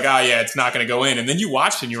was just like, it's not going to go in. And then you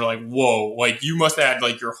watched it and you were like, whoa, like, you must have had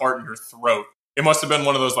like your heart in your throat. It must have been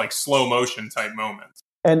one of those like slow motion type moments.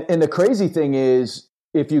 And the crazy thing is,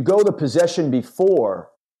 if you go the possession before,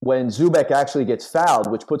 when Zubek actually gets fouled,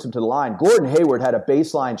 which puts him to the line, Gordon Hayward had a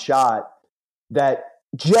baseline shot that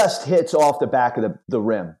just hits off the back of the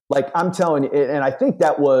rim. Like, I'm telling you, and I think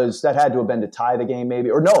that had to have been to tie the game, maybe,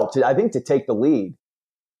 or no, I think to take the lead,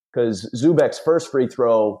 because Zubek's first free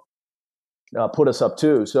throw put us up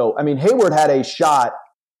too. So, I mean, Hayward had a shot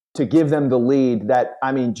to give them the lead that,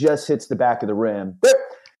 I mean, just hits the back of the rim. But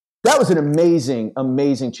that was an amazing,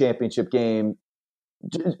 amazing championship game.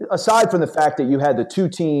 Aside from the fact that you had the two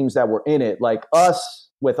teams that were in it, like us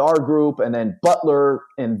with our group, and then Butler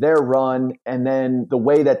and their run, and then the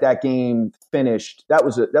way that game finished, that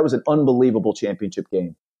was an unbelievable championship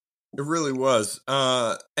game. It really was.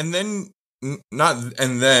 But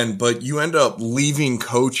you end up leaving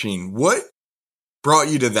coaching. What brought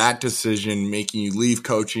you to that decision, making you leave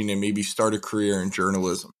coaching and maybe start a career in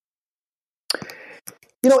journalism?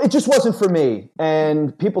 It just wasn't for me.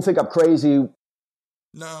 And people think I'm crazy.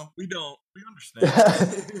 No, we don't. We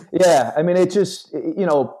understand. Yeah. I mean, it just,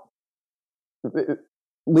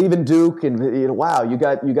 leaving Duke and, wow, you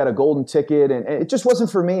got a golden ticket, and it just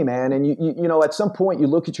wasn't for me, man. And you at some point you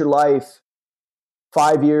look at your life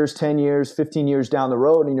 5 years, 10 years, 15 years down the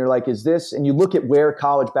road, and you're like, is this, and you look at where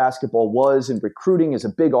college basketball was, and recruiting is a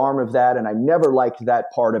big arm of that, and I never liked that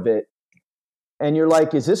part of it. And you're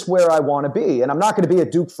like, is this where I want to be? And I'm not going to be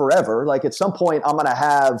at Duke forever. Like at some point I'm going to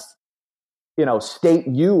have, State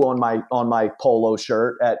U on my polo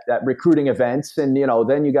shirt at recruiting events. And,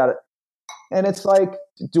 then you got to, and it's like,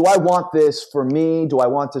 do I want this for me? Do I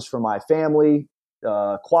want this for my family?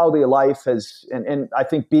 Quality of life and I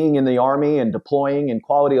think being in the Army and deploying and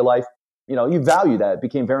quality of life, you value that. It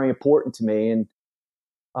became very important to me. And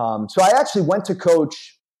so I actually went to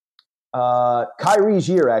coach Kyrie's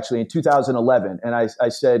year, actually, in 2011. And I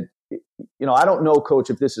said, I don't know, coach,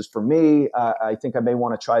 if this is for me. I think I may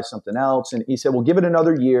want to try something else. And he said, well, give it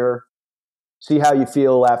another year. See how you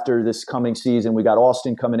feel after this coming season. We got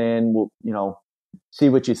Austin coming in. We'll, see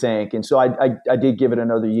what you think. And so I did give it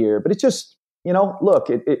another year. But it's just, look,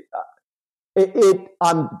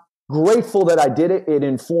 I'm grateful that I did it. It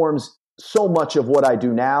informs so much of what I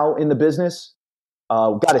do now in the business.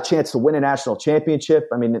 Got a chance to win a national championship.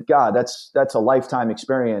 I mean, God, that's a lifetime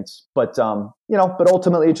experience. But but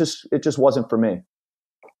ultimately, it just wasn't for me.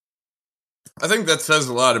 I think that says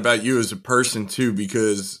a lot about you as a person too,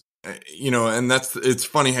 because and it's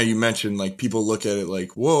funny how you mentioned like people look at it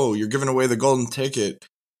like, whoa, you're giving away the golden ticket,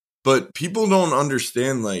 but people don't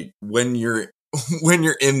understand like when you're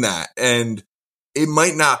in that, and it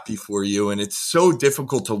might not be for you, and it's so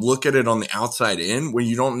difficult to look at it on the outside in when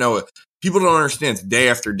you don't know it. People don't understand it's day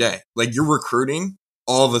after day. Like you're recruiting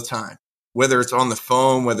all the time, whether it's on the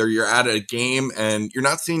phone, whether you're at a game and you're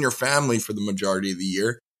not seeing your family for the majority of the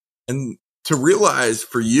year. And to realize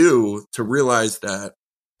that,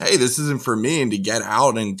 hey, this isn't for me, and to get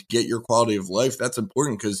out and to get your quality of life, that's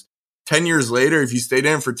important, because 10 years later, if you stayed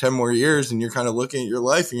in for 10 more years and you're kind of looking at your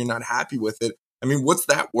life and you're not happy with it, I mean, what's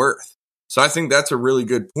that worth? So I think that's a really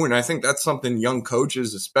good point. I think that's something young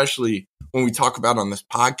coaches, especially when we talk about on this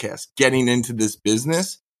podcast, getting into this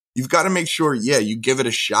business, you've got to make sure, you give it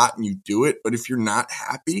a shot and you do it. But if you're not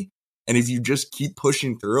happy and if you just keep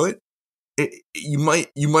pushing through it, you might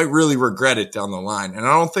really regret it down the line. And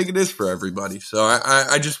I don't think it is for everybody. So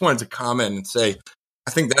I just wanted to comment and say,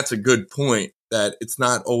 I think that's a good point, that it's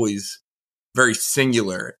not always very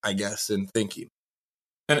singular, I guess, in thinking.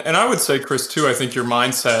 And I would say, Chris, too, I think your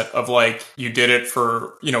mindset of like, you did it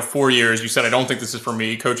for, 4 years. You said, I don't think this is for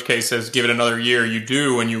me. Coach K says, give it another year. You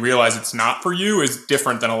do, and you realize it's not for you, is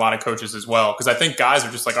different than a lot of coaches as well. Because I think guys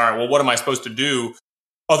are just like, all right, well, what am I supposed to do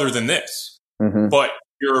other than this? Mm-hmm. But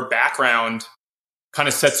your background kind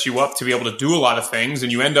of sets you up to be able to do a lot of things.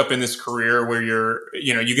 And you end up in this career where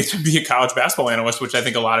you get to be a college basketball analyst, which I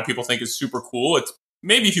think a lot of people think is super cool. It's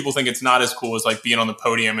maybe people think it's not as cool as like being on the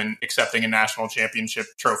podium and accepting a national championship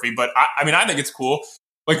trophy. But I think it's cool.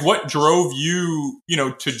 Like what drove you,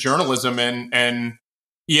 to journalism and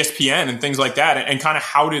ESPN and things like that? And kind of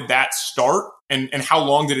how did that start? And how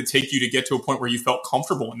long did it take you to get to a point where you felt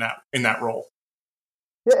comfortable in that role?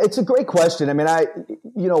 Yeah, it's a great question. I mean, I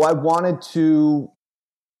wanted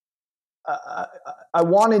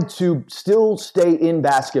to still stay in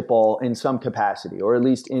basketball in some capacity, or at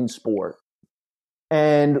least in sport.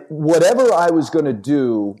 And whatever I was going to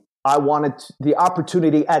do, I wanted the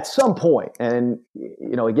opportunity at some point. And,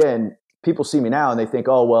 again, people see me now and they think,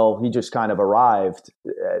 oh, well, he just kind of arrived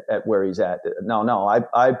at where he's at. No,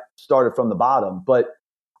 I started from the bottom. But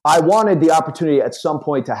I wanted the opportunity at some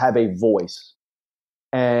point to have a voice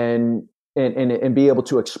and be able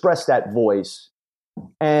to express that voice.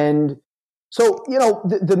 And so,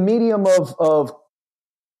 the medium of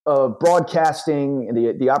broadcasting,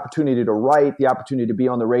 and the opportunity to write, the opportunity to be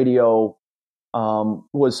on the radio,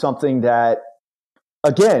 was something that,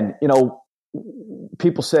 again,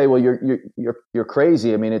 people say, well, you're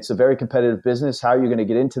crazy. I mean, it's a very competitive business. How are you going to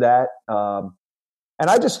get into that? And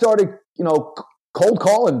I just started, cold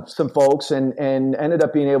calling some folks, and ended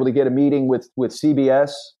up being able to get a meeting with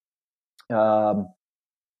CBS.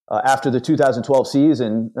 After the 2012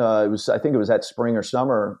 season, I think it was that spring or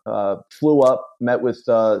summer, flew up, met with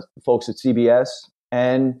folks at CBS.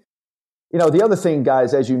 And, the other thing,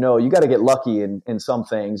 guys, as you know, you got to get lucky in some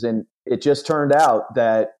things. And it just turned out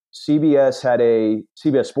that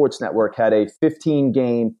CBS Sports Network had a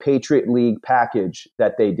 15-game Patriot League package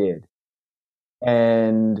that they did.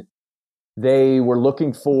 And they were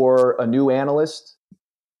looking for a new analyst.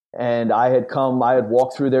 And I had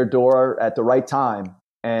walked through their door at the right time,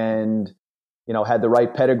 and, had the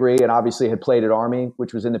right pedigree, and obviously had played at Army,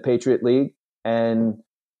 which was in the Patriot League. And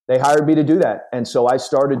they hired me to do that. And so I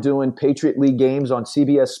started doing Patriot League games on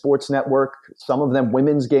CBS Sports Network, some of them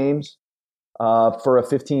women's games. for a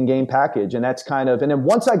 15-game package. And that's kind of, and then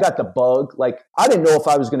once I got the bug, like I didn't know if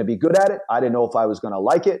I was going to be good at it. I didn't know if I was going to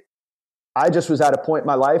like it. I just was at a point in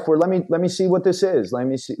my life where let me see what this is. Let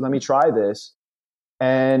me try this.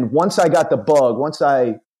 And once I got the bug, once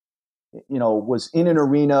I, was in an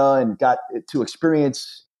arena and got to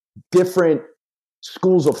experience different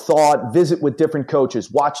schools of thought, visit with different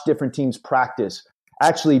coaches, watch different teams practice,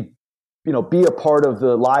 actually, be a part of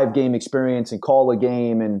the live game experience and call a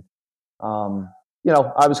game. And,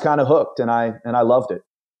 I was kind of hooked and I loved it.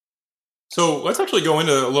 So let's actually go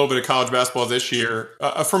into a little bit of college basketball this year.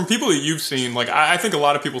 From people that you've seen, like I think a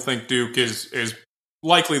lot of people think Duke is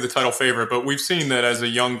likely the title favorite, but we've seen that as a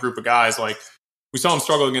young group of guys, like we saw them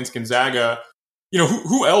struggle against Gonzaga.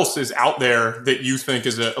 Who else is out there that you think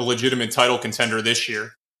is a legitimate title contender this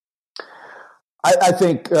year? I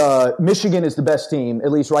think Michigan is the best team,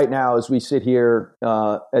 at least right now as we sit here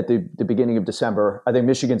at the beginning of December. I think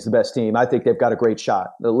Michigan's the best team. I think they've got a great shot.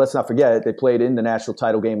 Let's not forget, they played in the national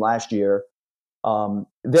title game last year.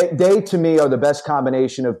 They to me, are the best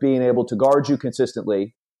combination of being able to guard you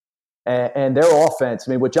consistently and their offense.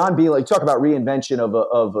 I mean, with John Beilein, you talk about reinvention of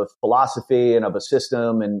a philosophy and of a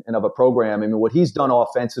system and of a program. I mean, what he's done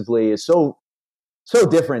offensively is so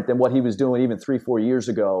different than what he was doing even 3-4 years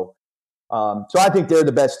ago. So I think they're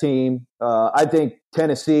the best team. I think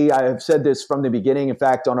Tennessee, I have said this from the beginning. In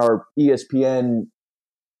fact, on our ESPN,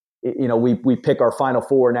 we pick our Final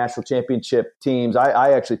Four national championship teams.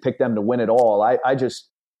 I actually picked them to win it all.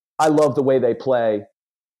 I love the way they play.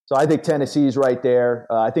 So I think Tennessee's right there.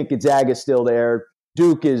 I think Gonzaga's still there.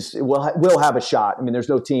 Duke will have a shot. I mean, there's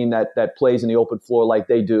no team that plays in the open floor like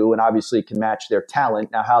they do and obviously can match their talent.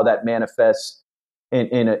 Now, how that manifests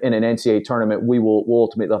in an NCAA tournament, we'll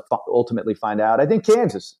ultimately find out. I think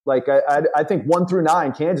Kansas, I think 1 through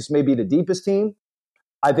 9, Kansas may be the deepest team.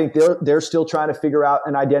 I think they're still trying to figure out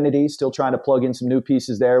an identity, still trying to plug in some new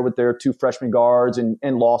pieces there with their 2 freshman guards and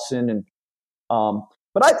Lawson.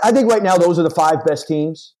 But I think right now those are the 5 best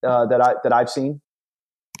teams that I've seen.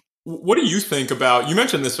 What do you think about, you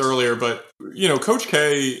mentioned this earlier, but Coach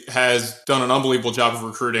K has done an unbelievable job of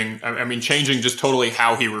recruiting. I mean, changing just totally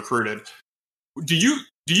how he recruited. Do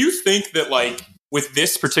you think that, like, with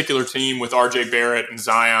this particular team, with RJ Barrett and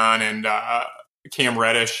Zion and Cam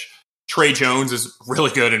Reddish, Trey Jones is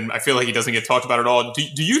really good, and I feel like he doesn't get talked about at all.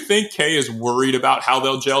 Do you think K is worried about how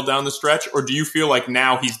they'll gel down the stretch, or do you feel like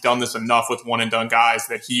now he's done this enough with one and done guys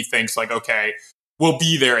that he thinks like, okay, we'll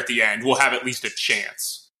be there at the end, we'll have at least a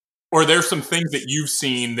chance? Or there's some things that you've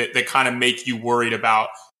seen that kind of make you worried about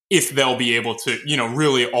if they'll be able to,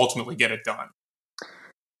 really ultimately get it done?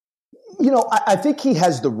 I think he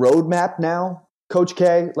has the roadmap now, Coach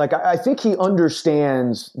K. Like, I think he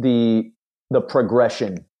understands the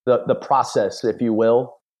progression, the process, if you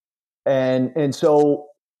will. And so,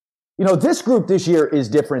 this group this year is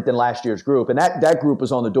different than last year's group. And that group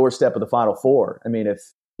was on the doorstep of the Final Four. I mean, if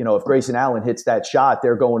Grayson Allen hits that shot,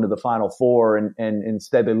 they're going to the Final Four and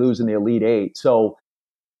instead they lose in the Elite Eight. So,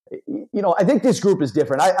 I think this group is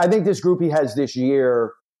different. I think this group he has this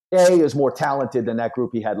year, A, is more talented than that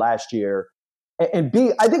group he had last year. And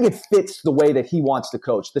B, I think it fits the way that he wants to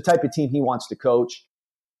coach, the type of team he wants to coach.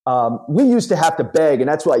 We used to have to beg, and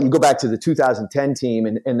that's why you go back to the 2010 team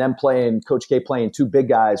and them Coach K playing 2 big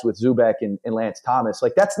guys with Zubek and Lance Thomas.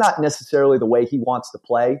 Like, that's not necessarily the way he wants to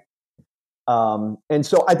play. And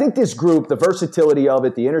so I think this group, the versatility of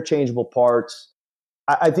it, the interchangeable parts,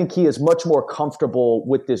 I think he is much more comfortable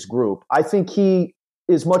with this group. I think he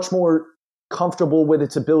is much more comfortable with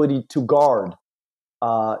its ability to guard.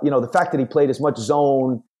 The fact that he played as much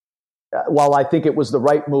zone, while I think it was the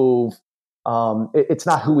right move, it's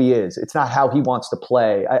not who he is. It's not how he wants to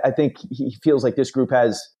play. I think he feels like this group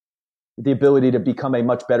has the ability to become a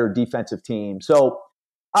much better defensive team. So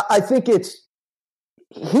I think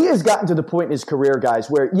he has gotten to the point in his career, guys,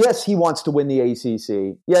 where yes, he wants to win the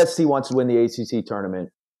ACC. Yes, he wants to win the ACC tournament.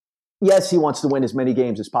 Yes, he wants to win as many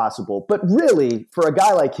games as possible. But really, for a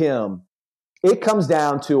guy like him, it comes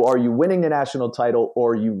down to, are you winning the national title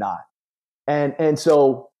or are you not? And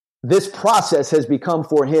so this process has become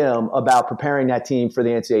for him about preparing that team for the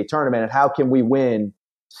NCAA tournament and how can we win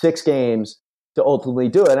 6 games to ultimately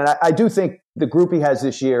do it. And I do think the group he has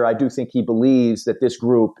this year, I do think he believes that this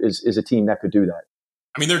group is a team that could do that.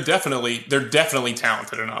 I mean, they're definitely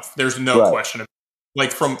talented enough. There's no question.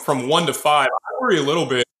 Like from 1 to 5, I worry a little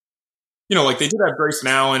bit. Like they did have Grayson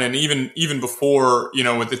Allen, and even before,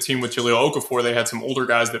 with the team with Jahlil Okafor, they had some older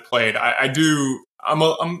guys that played.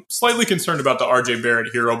 I'm slightly concerned about the RJ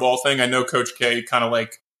Barrett hero ball thing. I know Coach K kind of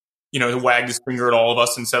wagged his finger at all of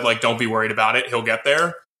us and said, like, don't be worried about it, he'll get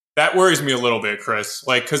there. That worries me a little bit, Chris.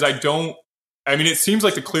 Like, because I don't I mean, it seems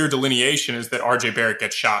like the clear delineation is that RJ Barrett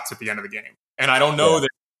gets shots at the end of the game. And I don't know that,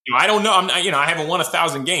 I don't know. I haven't won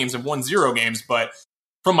 1,000 games and won 0 games, but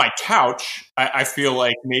from my couch, I feel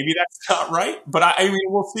like maybe that's not right. But I mean,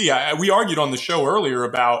 we'll see. We argued on the show earlier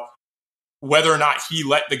about whether or not he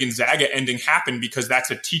let the Gonzaga ending happen because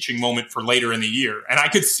that's a teaching moment for later in the year. And I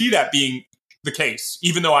could see that being the case,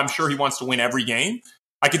 even though I'm sure he wants to win every game.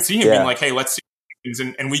 I could see him being like, hey, let's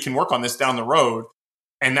see, and we can work on this down the road.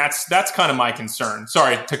 And that's kind of my concern.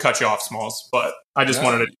 Sorry to cut you off, Smalls, but I just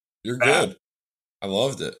wanted to. You're good. I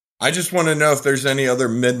loved it. I just want to know if there's any other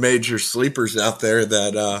mid-major sleepers out there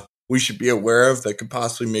that we should be aware of that could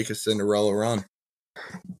possibly make a Cinderella run.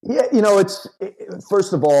 Yeah,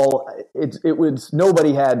 first of all, it was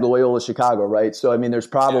nobody had Loyola Chicago, right? So I mean, there's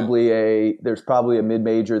probably a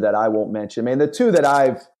mid-major that I won't mention. I mean, the two that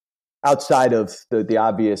I've outside of the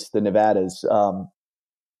obvious, the Nevadas.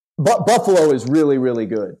 But Buffalo is really, really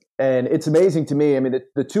good. And it's amazing to me. I mean,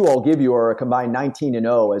 the two I'll give you are a combined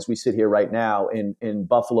 19-0 as we sit here right now in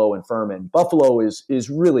Buffalo and Furman. Buffalo is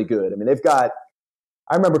really good. I mean,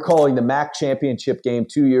 I remember calling the MAC championship game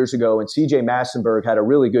 2 years ago, and CJ Massenberg had a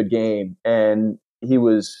really good game. And he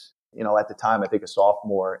was, at the time, I think a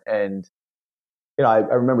sophomore. And, I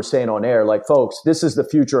remember saying on air, like, folks, this is the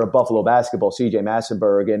future of Buffalo basketball, CJ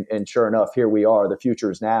Massenberg. And sure enough, here we are. The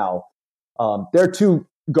future is now. Their two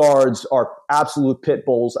guards are absolute pit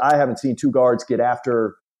bulls. I haven't seen two guards get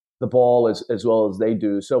after the ball as well as they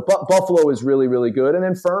do. So Buffalo is really, really good. And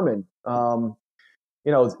then Furman,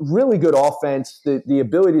 really good offense, the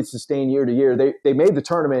ability to sustain year to year. They made the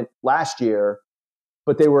tournament last year,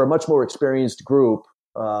 but they were a much more experienced group.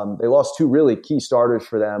 They lost two really key starters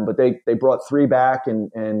for them, but they brought 3 back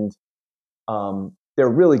and they're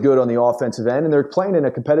really good on the offensive end, and they're playing in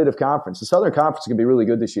a competitive conference. The Southern Conference can be really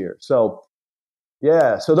good this year. So,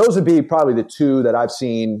 yeah, so those would be probably the two that I've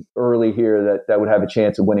seen early here that would have a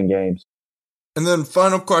chance of winning games. And then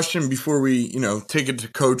final question before we, take it to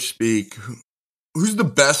coach speak. Who's the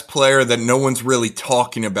best player that no one's really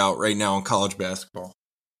talking about right now in college basketball?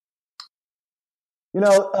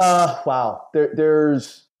 Wow.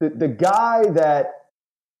 There's the guy that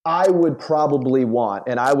I would probably want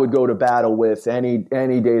and I would go to battle with any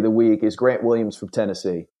day of the week is Grant Williams from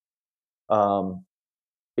Tennessee.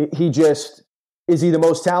 Is he the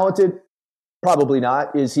most talented? Probably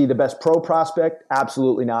not. Is he the best pro prospect?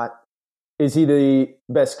 Absolutely not. Is he the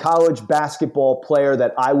best college basketball player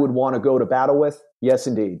that I would want to go to battle with? Yes,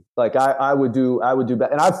 indeed. Like I would do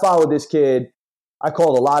better. And I've followed this kid. I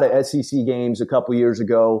called a lot of SEC games a couple years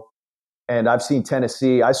ago, and I've seen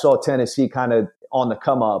Tennessee. I saw Tennessee kind of on the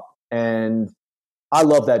come up, and I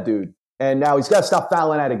love that dude. And now he's got to stop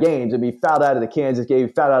fouling out of games. I mean, he fouled out of the Kansas game,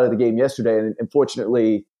 he fouled out of the game yesterday, and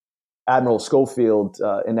unfortunately, Admiral Schofield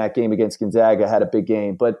in that game against Gonzaga had a big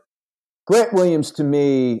game. But Grant Williams, to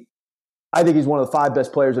me, I think he's one of the 5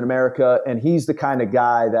 best players in America, and he's the kind of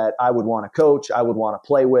guy that I would want to coach, I would want to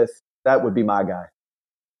play with. That would be my guy.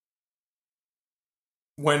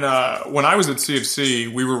 When I was at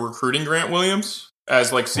CFC, we were recruiting Grant Williams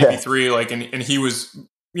as like CP3, and he was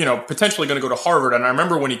potentially going to go to Harvard. And I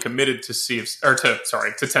remember when he committed to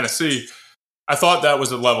to Tennessee, I thought that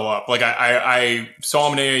was a level up. Like I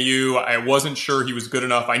saw him in AAU. I wasn't sure he was good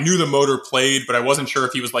enough. I knew the motor played, but I wasn't sure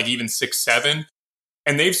if he was like even 6'7".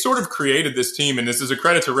 And they've sort of created this team, and this is a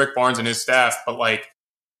credit to Rick Barnes and his staff. But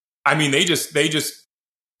they just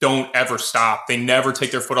don't ever stop. They never take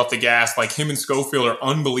their foot off the gas. Like him and Schofield are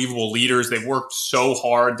unbelievable leaders. They've worked so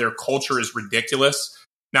hard. Their culture is ridiculous.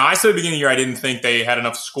 Now, I said at the beginning of the year I didn't think they had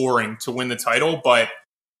enough scoring to win the title, but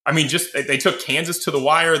I mean, just they took Kansas to the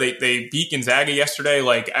wire. They beat Gonzaga yesterday.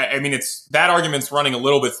 Like, I mean, it's that argument's running a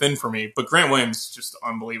little bit thin for me. But Grant Williams is just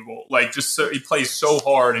unbelievable. Like, he plays so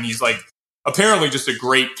hard, and he's like apparently just a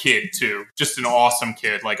great kid too. Just an awesome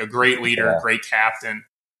kid, like a great leader, great captain.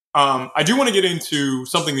 I do want to get into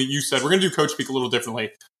something that you said. We're going to do Coach Speak a little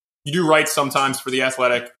differently. You do write sometimes for The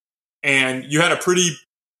Athletic, and you had a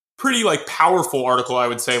pretty like powerful article, I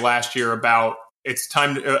would say, last year about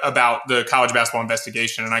about the college basketball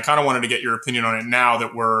investigation. And I kind of wanted to get your opinion on it now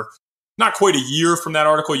that we're not quite a year from that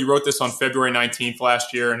article. You wrote this on February 19th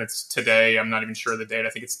last year, and it's today. I'm not even sure of the date. I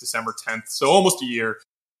think it's December 10th. So almost a year,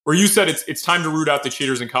 where you said it's time to root out the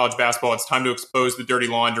cheaters in college basketball. It's time to expose the dirty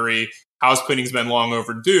laundry. House cleaning's been long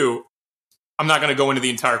overdue. I'm not going to go into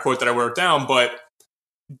the entire quote that I wrote down, but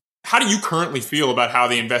how do you currently feel about how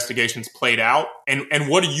the investigation's played out? And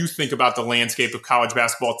what do you think about the landscape of college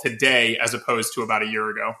basketball today as opposed to about a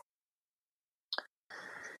year ago?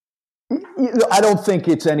 I don't think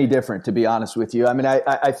it's any different, to be honest with you. I mean,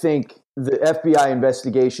 I think the FBI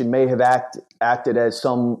investigation may have acted as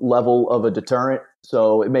some level of a deterrent.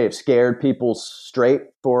 So it may have scared people straight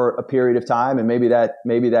for a period of time, and maybe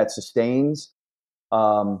that sustains.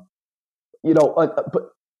 But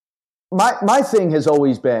my thing has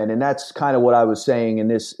always been, and that's kind of what I was saying in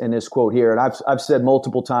this quote here, and I've said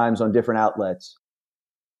multiple times on different outlets.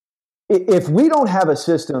 If we don't have a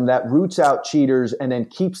system that roots out cheaters and then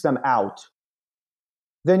keeps them out,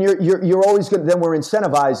 then you're always going. Then we're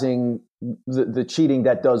incentivizing the cheating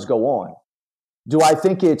that does go on. Do I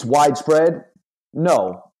think it's widespread?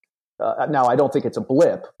 No. Now, I don't think it's a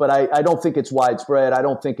blip, but I don't think it's widespread. I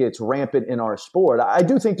don't think it's rampant in our sport. I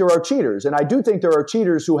do think there are cheaters, and I do think there are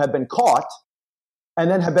cheaters who have been caught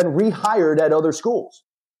and then have been rehired at other schools.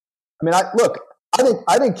 I mean,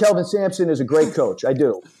 I think Kelvin Sampson is a great coach. I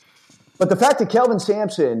do. But the fact that Kelvin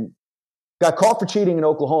Sampson got caught for cheating in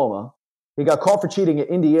Oklahoma, he got caught for cheating in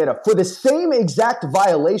Indiana for the same exact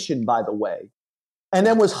violation, by the way, and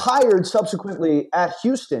then was hired subsequently at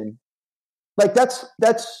Houston, like that's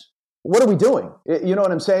what are we doing? You know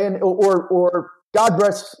what I'm saying? Or God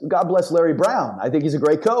bless Larry Brown. I think he's a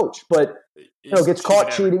great coach, but gets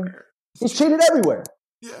caught cheating. Everywhere. He's cheated everywhere.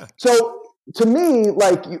 Yeah. So to me,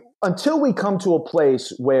 until we come to a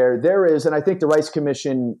place where there is, and I think the Rice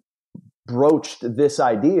Commission broached this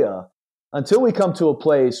idea, until we come to a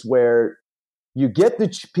place where you get the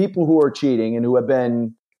people who are cheating and who have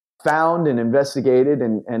been found and investigated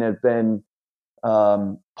and have been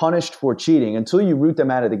punished for cheating, until you root them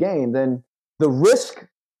out of the game, then the risk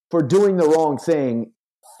for doing the wrong thing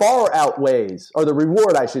far outweighs, or the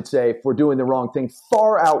reward, I should say, for doing the wrong thing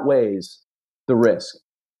far outweighs the risk.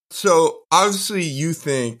 So obviously you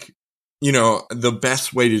think, the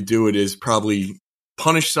best way to do it is probably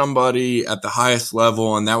punish somebody at the highest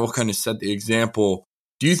level, and that will kind of set the example.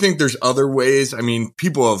 Do you think there's other ways? I mean,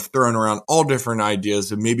 people have thrown around all different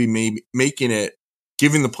ideas of maybe making it,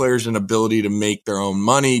 giving the players an ability to make their own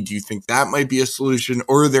money. Do you think that might be a solution?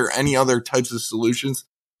 Or are there any other types of solutions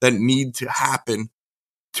that need to happen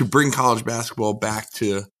to bring college basketball back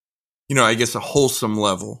to, I guess a wholesome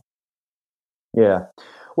level? Yeah.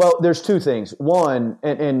 Well, there's two things. One,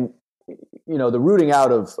 and the rooting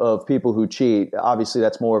out of people who cheat, obviously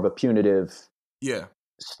that's more of a punitive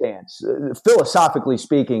stance. Philosophically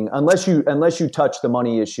speaking, unless you touch the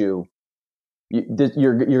money issue,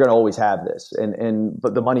 you're going to always have this,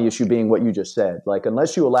 but the money issue being what you just said, like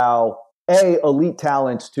unless you allow elite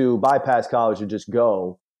talents to bypass college and just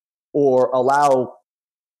go, or allow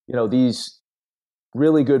these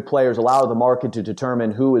really good players, allow the market to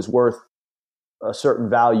determine who is worth a certain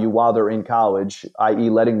value while they're in college, i.e.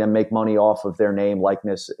 letting them make money off of their name,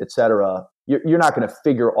 likeness, etc. You're not going to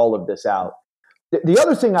figure all of this out. The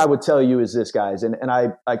other thing I would tell you is this, guys, and I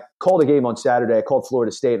called a game on Saturday. I called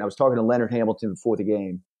Florida State, and I was talking to Leonard Hamilton before the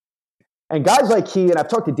game. And guys like he, and I've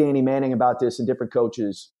talked to Danny Manning about this and different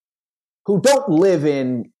coaches who don't live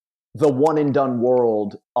in the one-and-done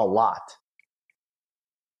world a lot.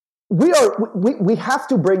 We have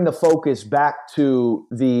to bring the focus back to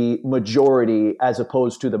the majority as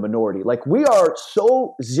opposed to the minority. Like, we are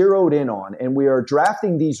so zeroed in on, and we are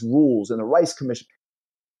drafting these rules in the Rice Commission.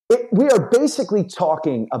 We are basically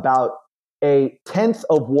talking about a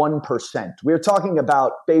 0.1%. We're talking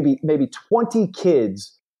about maybe 20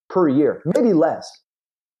 kids per year, maybe less.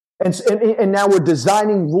 And now we're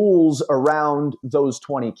designing rules around those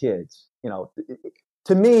 20 kids.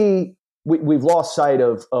 To me, we've lost sight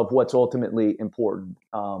of what's ultimately important.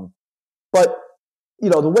 But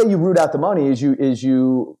the way you root out the money is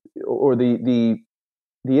or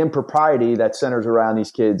the impropriety that centers around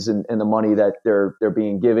these kids and the money that they're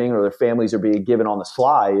being given, or their families are being given on the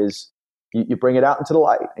sly, is you bring it out into the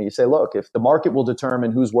light and you say, look, if the market will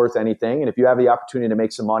determine who's worth anything, and if you have the opportunity to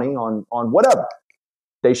make some money on whatever,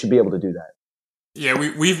 they should be able to do that. Yeah,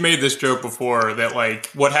 we've made this joke before that, like,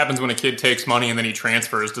 what happens when a kid takes money and then he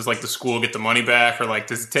transfers? Does, the school get the money back, or,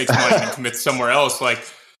 does it take money and commit somewhere else?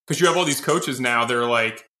 Because you have all these coaches now, they're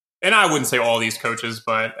like, and I wouldn't say all these coaches,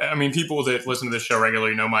 but, I mean, people that listen to this show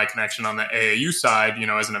regularly know my connection on the AAU side,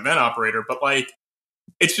 as an event operator. But,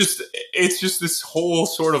 it's just this whole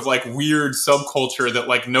sort of, weird subculture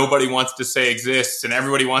that, nobody wants to say exists, and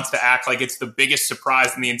everybody wants to act like it's the biggest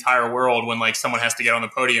surprise in the entire world when, someone has to get on the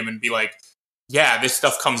podium and be like, yeah, this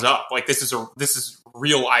stuff comes up. This is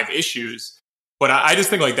real live issues. But I just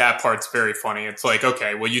think that part's very funny. It's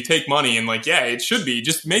okay, well, you take money and yeah, it should be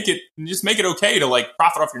just make it okay to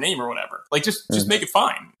profit off your name or whatever. Just make it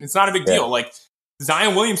fine. It's not a big deal.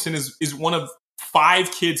 Zion Williamson is one of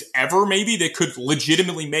 5 kids ever maybe that could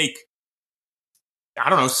legitimately make, I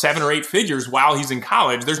don't know, 7 or 8 figures while he's in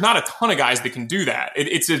college. There's not a ton of guys that can do that.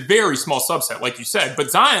 It's a very small subset, like you said. But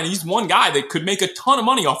Zion, he's one guy that could make a ton of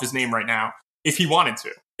money off his name right now if he wanted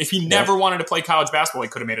to. If he never wanted to play college basketball, he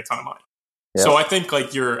could have made a ton of money. Yep. So I think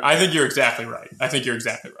you're exactly right.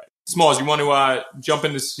 Smalls, you want to jump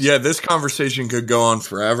into this? Yeah, this conversation could go on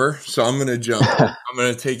forever. So I'm going to jump. I'm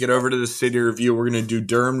going to take it over to the city review. We're going to do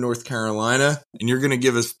Durham, North Carolina, and you're going to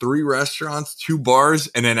give us 3 restaurants, 2 bars,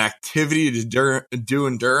 and an activity to do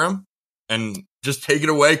in Durham. And just take it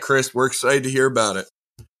away, Chris. We're excited to hear about it.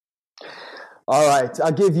 All right.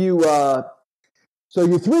 I'll give you so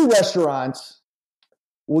your 3 restaurants.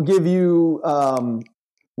 We'll give you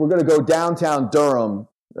we're going to go downtown Durham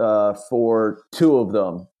for 2 of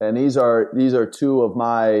them. And these are 2 of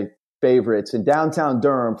my favorites. In downtown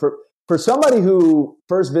Durham, for somebody who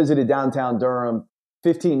first visited downtown Durham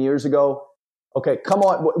 15 years ago, okay, come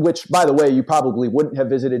on, which, by the way, you probably wouldn't have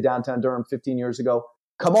visited downtown Durham 15 years ago.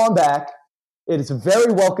 Come on back. It is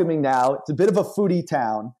very welcoming now. It's a bit of a foodie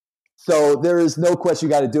town. So there is no question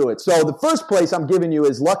you got to do it. So the first place I'm giving you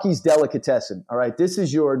is Lucky's Delicatessen. All right. This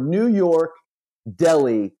is your New York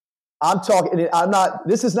deli.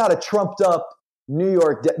 This is not a trumped up New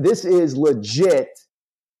York. This is legit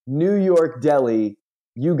New York deli.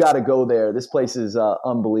 You got to go there. This place is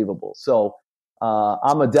unbelievable. So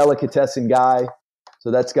I'm a delicatessen guy. So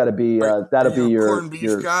that's got to be that'll be your corned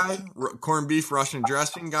beef guy, corned beef Russian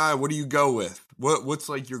dressing guy. What do you go with? What's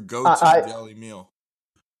like your go-to deli meal?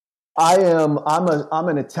 I'm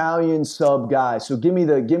an Italian sub guy. So give me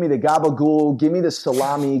the gabagool, give me the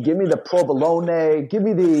salami, give me the provolone, give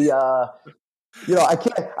me the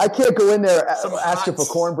I can't go in there asking for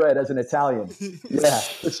cornbread as an Italian. Yeah,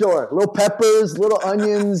 for sure. Little peppers, little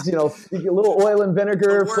onions, a little oil and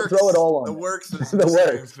vinegar, throw it all on. The works is the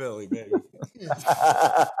works. In Philly, baby.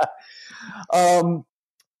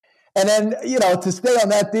 And then, to stay on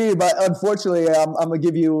that theme, unfortunately, I'm going to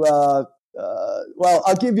give you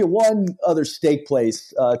I'll give you one other steak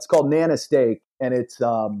place. It's called Nana Steak, and it's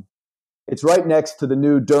right next to the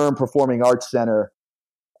new Durham Performing Arts Center,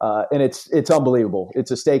 and it's unbelievable.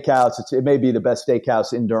 It's a steakhouse. It may be the best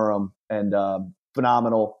steakhouse in Durham, and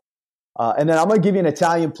phenomenal. And then I'm going to give you an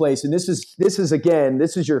Italian place, and this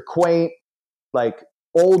is your quaint, like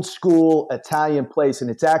old school Italian place, and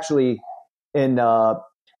it's actually in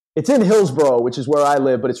Hillsborough, which is where I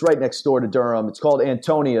live, but it's right next door to Durham. It's called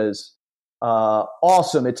Antonia's.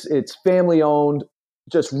 Awesome. It's family owned,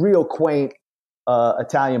 just real quaint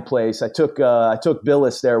Italian place. I took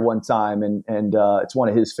Billis there one time, and it's one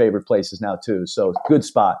of his favorite places now too. So good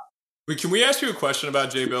spot. Wait, can we ask you a question about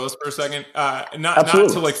Jay Billis for a second? Not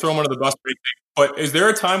to like throw him under the bus or anything, but is there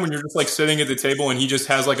a time when you're just like sitting at the table and he just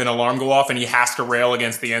has like an alarm go off and he has to rail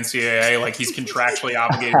against the NCAA, like he's contractually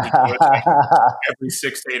obligated to do it like every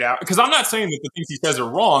 6 to 8 hours? Because I'm not saying that the things he says are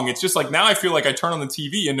wrong. It's just like now I feel like I turn on the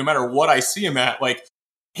TV and no matter what I see him at, like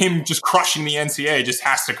him just crushing the NCAA just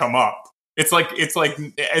has to come up. It's like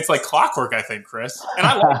clockwork, I think, Chris. And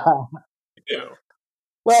I like it too.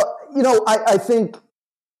 Well, I think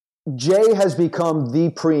Jay has become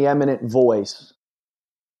the preeminent voice,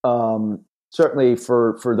 certainly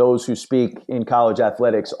for those who speak in college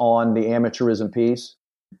athletics on the amateurism piece.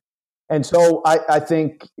 And so I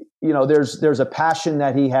think, there's a passion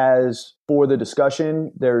that he has for the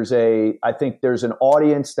discussion. I think there's an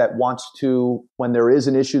audience that wants to, when there is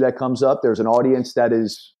an issue that comes up, there's an audience that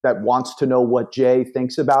wants to know what Jay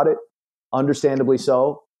thinks about it, understandably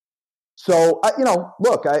so. So,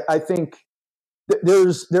 I think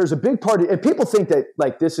there's a big part, and people think that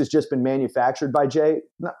like this has just been manufactured by Jay.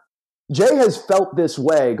 Jay has felt this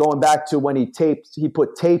way going back to when he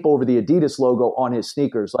put tape over the Adidas logo on his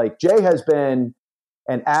sneakers. Like Jay has been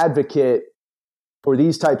an advocate for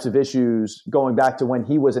these types of issues going back to when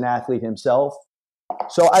he was an athlete himself.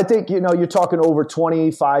 So I think, you're talking over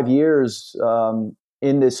 25 years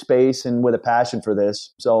in this space and with a passion for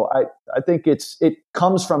this. So I think it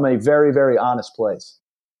comes from a very, very honest place.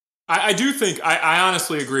 I do think, I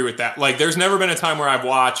honestly agree with that. Like, there's never been a time where I've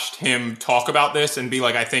watched him talk about this and be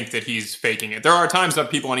like, I think that he's faking it. There are times that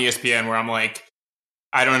people on ESPN where I'm like,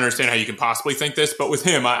 I don't understand how you can possibly think this. But with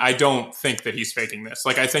him, I don't think that he's faking this.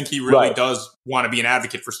 Like, I think he really does want to be an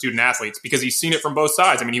advocate for student athletes because he's seen it from both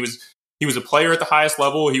sides. I mean, he was a player at the highest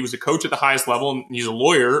level. He was a coach at the highest level. And he's a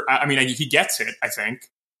lawyer. I mean, he gets it, I think.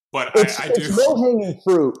 But it's low-hanging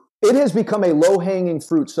fruit. It has become a low-hanging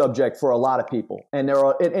fruit subject for a lot of people, and it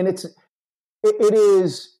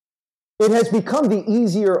has become the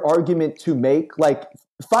easier argument to make. Like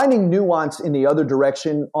finding nuance in the other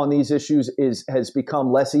direction on these issues has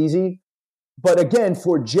become less easy. But again,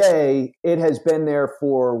 for Jay, it has been there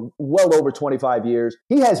for well over 25 years.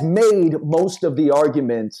 He has made most of the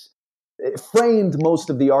arguments, framed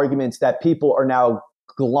most of the arguments that people are now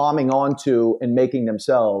glomming onto and making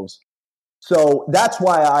themselves. So that's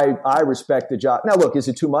why I respect the job. Now, look, is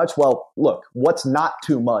it too much? Well, look, what's not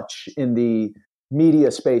too much in the media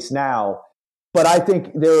space now? But I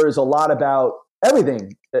think there is a lot about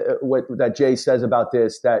everything that Jay says about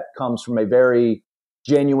this that comes from a very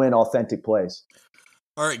genuine, authentic place.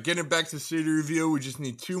 All right, getting back to City Review, we just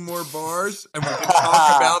need 2 more bars, and we can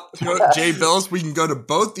talk about Jay Bills. We can go to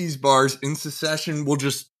both these bars in succession. We'll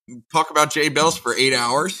just talk about Jay Bills for 8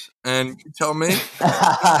 hours, and you tell me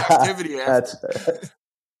activity. All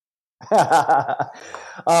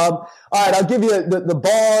right, I'll give you the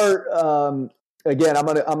bar. Again, I'm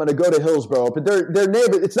gonna go to Hillsborough, but they're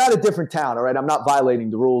neighbor. It's not a different town. All right, I'm not violating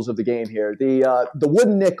the rules of the game here. The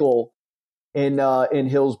Wooden Nickel in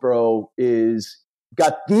Hillsborough is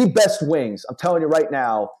got the best wings. I'm telling you right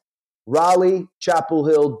now, Raleigh, Chapel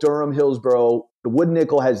Hill, Durham, Hillsborough. The Wooden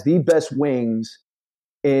Nickel has the best wings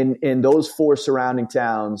in those 4 surrounding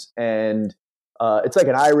towns, and it's like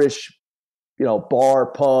an Irish,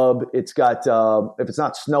 bar, pub. It's got if it's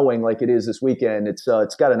not snowing like it is this weekend, it's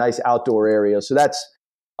got a nice outdoor area. So that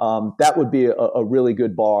would be a really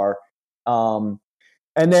good bar. And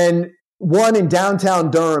then one in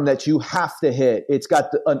downtown Durham that you have to hit. It's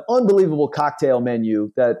got an unbelievable cocktail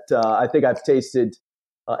menu that I think I've tasted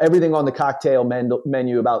everything on the cocktail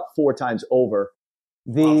menu about 4 times over.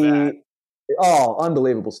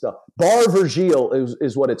 Unbelievable stuff. Bar Virgil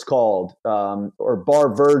is what it's called, or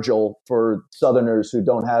Bar Virgil for Southerners who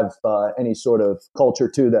don't have any sort of culture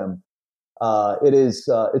to them.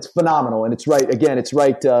 It's phenomenal, and it's right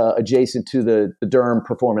adjacent to the Durham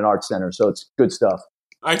Performing Arts Center, so it's good stuff.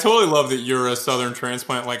 I totally love that you're a Southern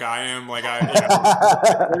transplant like I am. Like I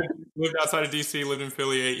lived outside of DC, lived in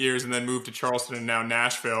Philly 8 years, and then moved to Charleston and now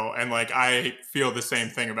Nashville. And like I feel the same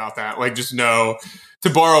thing about that. Like just to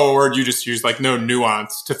borrow a word you just used, like no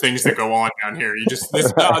nuance to things that go on down here. You just this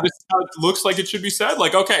is how it looks like it should be said.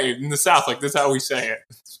 Like okay, in the South, like this is how we say it.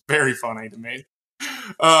 It's very funny to me.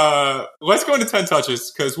 Let's go into 10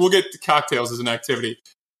 touches because we'll get to cocktails as an activity.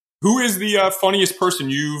 Who is the funniest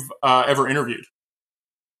person you've ever interviewed?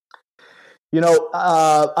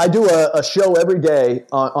 I do a show every day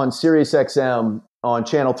on Sirius XM on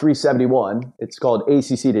channel 371. It's called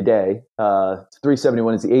ACC Today.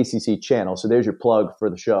 371 is the ACC channel. So there's your plug for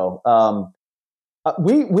the show.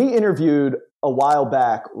 We interviewed a while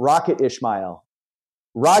back Raghib Ismail,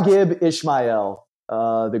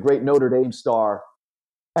 the great Notre Dame star.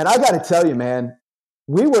 And I got to tell you, man,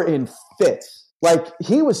 we were in fits. Like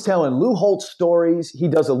he was telling Lou Holtz stories. He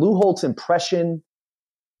does a Lou Holtz impression.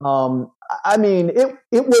 I mean, it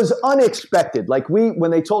was unexpected. Like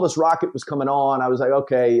when they told us Rocket was coming on, I was like,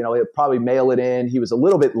 okay, he'll probably mail it in. He was a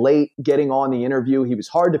little bit late getting on the interview. He was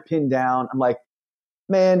hard to pin down. I'm like,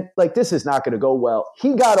 man, like this is not going to go well.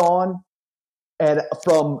 He got on, and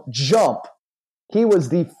from jump, he was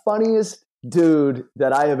the funniest dude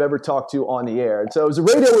that I have ever talked to on the air. And so it was a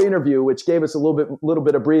radio interview, which gave us a little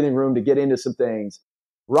bit of breathing room to get into some things.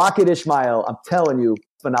 Raghib Ismail, I'm telling you,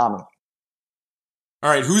 phenomenal. All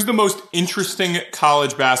right, who's the most interesting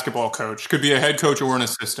college basketball coach? Could be a head coach or an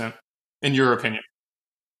assistant, in your opinion.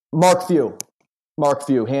 Mark Few,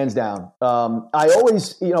 hands down. I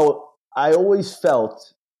always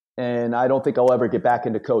felt, and I don't think I'll ever get back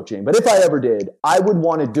into coaching, but if I ever did, I would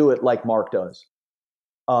want to do it like Mark does.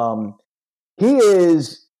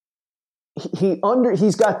 He's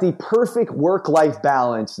got the perfect work-life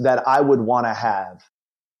balance that I would want to have.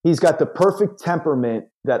 He's got the perfect temperament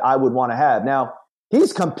that I would want to have. Now,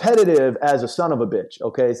 he's competitive as a son of a bitch.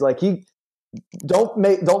 Okay, it's like don't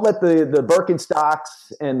let the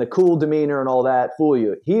Birkenstocks and the cool demeanor and all that fool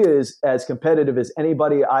you. He is as competitive as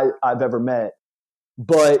anybody I've ever met.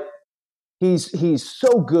 But he's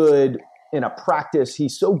so good in a practice.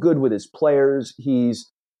 He's so good with his players.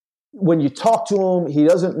 When you talk to him, he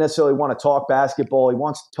doesn't necessarily want to talk basketball. He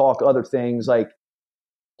wants to talk other things. Like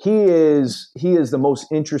he is the most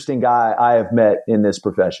interesting guy I have met in this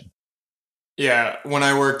profession. Yeah, when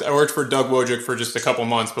I worked for Doug Wojcik for just a couple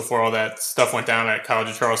months before all that stuff went down at College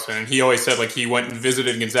of Charleston. And he always said like he went and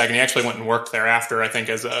visited Gonzaga, and he actually went and worked there after, I think,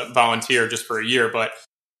 as a volunteer just for a year. But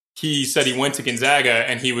he said he went to Gonzaga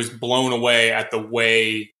and he was blown away at the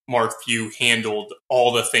way Mark Few handled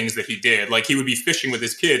all the things that he did. Like he would be fishing with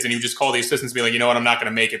his kids and he would just call the assistants and be like, you know what, I'm not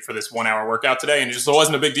going to make it for this 1 hour workout today. And it just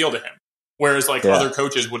wasn't a big deal to him. Whereas like other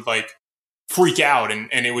coaches would like freak out and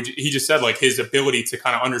he just said like his ability to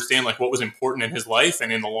kind of understand like what was important in his life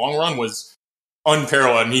and in the long run was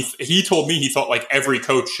unparalleled. And he told me he thought like every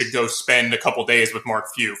coach should go spend a couple days with Mark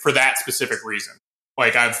Few for that specific reason.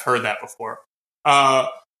 Like I've heard that before.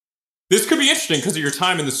 This could be interesting because of your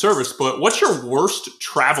time in the service, but what's your worst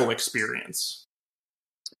travel experience?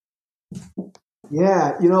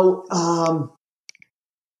 Yeah,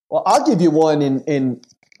 well, I'll give you one in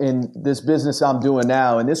this business I'm doing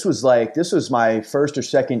now, and this was my first or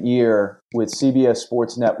second year with CBS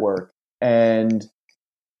Sports Network, and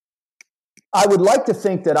I would like to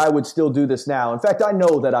think that I would still do this now. In fact, I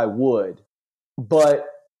know that I would, but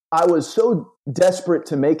I was so desperate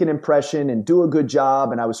to make an impression and do a good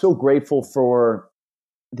job, and I was so grateful for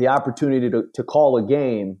the opportunity to call a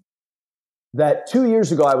game that 2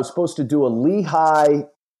 years ago I was supposed to do a Lehigh.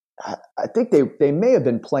 I think they may have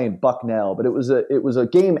been playing Bucknell, but it was a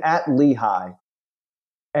game at Lehigh,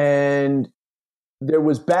 and there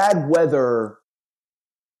was bad weather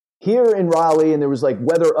here in Raleigh, and there was like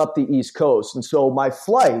weather up the East Coast, and so my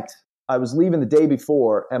flight, I was leaving the day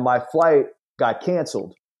before, and my flight got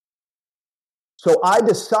canceled. So I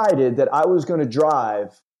decided that I was going to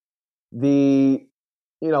drive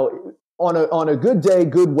on a good day,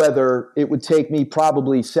 good weather, it would take me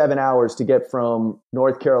probably 7 hours to get from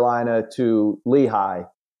North Carolina to Lehigh.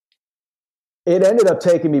 It ended up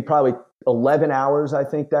taking me probably 11 hours, I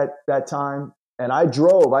think, that time. And I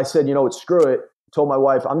drove. I said, screw it. Told my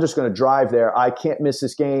wife, I'm just going to drive there. I can't miss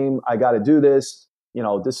this game. I got to do this.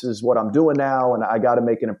 This is what I'm doing now, and I got to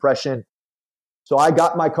make an impression. So I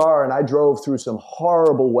got in my car and I drove through some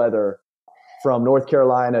horrible weather from North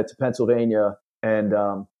Carolina to Pennsylvania, and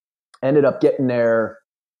ended up getting there,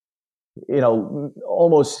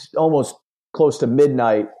 almost close to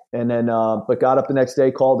midnight, and then but got up the next day,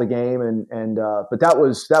 called the game, and but that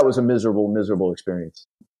was a miserable experience.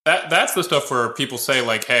 That's the stuff where people say,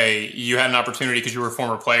 like, hey, you had an opportunity because you were a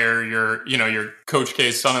former player, your Coach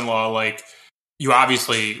K's son-in-law, like, you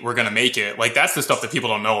obviously were going to make it. Like, that's the stuff that people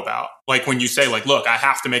don't know about. Like, when you say, like, look, I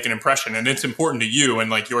have to make an impression, and it's important to you and,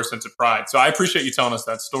 like, your sense of pride. So I appreciate you telling us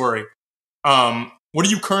that story. What are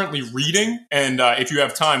you currently reading? And if you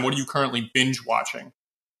have time, what are you currently binge watching?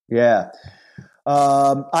 Yeah.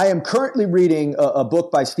 I am currently reading a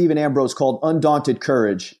book by Stephen Ambrose called Undaunted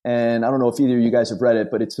Courage. And I don't know if either of you guys have read it,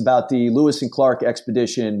 but it's about the Lewis and Clark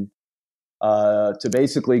expedition to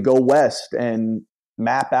basically go west and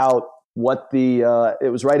map out what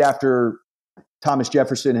it was right after Thomas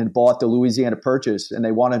Jefferson had bought the Louisiana Purchase, and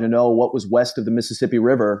they wanted to know what was west of the Mississippi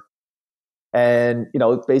River. And,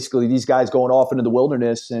 basically these guys going off into the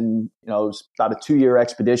wilderness, and, it was about a 2-year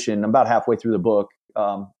expedition. I'm about halfway through the book.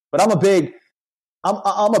 But I'm a big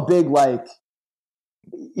like,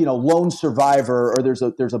 lone survivor, or there's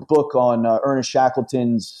a book on Ernest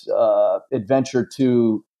Shackleton's adventure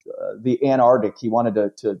to the Antarctic. He wanted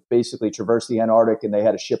to basically traverse the Antarctic, and they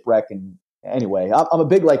had a shipwreck. And anyway, I'm a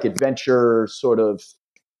big like adventure sort of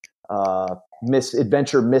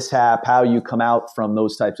adventure mishap, how you come out from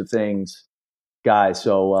those types of things guy.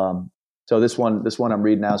 So this one I'm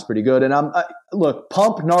reading now is pretty good. And look,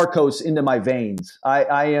 pump Narcos into my veins.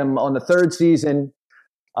 I am on the 3rd season.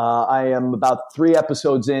 I am about 3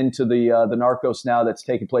 episodes into the Narcos now that's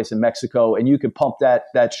taking place in Mexico, and you can pump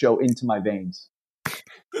that show into my veins.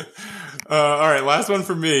 All right, last one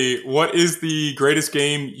for me. What is the greatest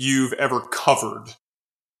game you've ever covered?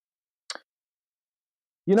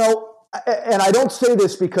 And I don't say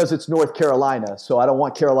this because it's North Carolina, so I don't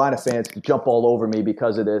want Carolina fans to jump all over me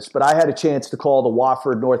because of this, but I had a chance to call the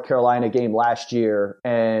Wofford, North Carolina game last year,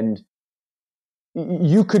 and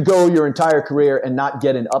you could go your entire career and not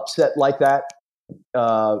get an upset like that.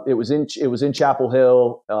 It was in Chapel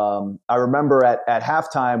Hill. I remember at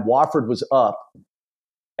halftime, Wofford was up,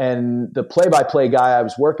 and the play-by-play guy I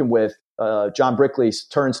was working with, John Brickley,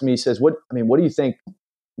 turns to me, says, what do you think?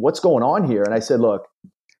 What's going on here? And I said, look,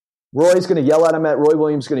 Roy Williams is going to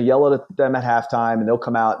yell at them at halftime, and they'll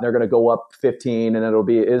come out and they're going to go up 15, and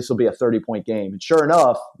this will be a 30-point game. And sure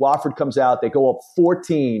enough, Wofford comes out, they go up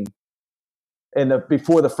 14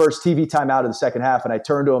 before the first TV timeout of the second half. And I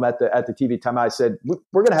turned to him at the TV timeout. I said,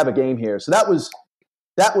 "We're going to have a game here." So that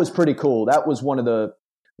was pretty cool. That was one of the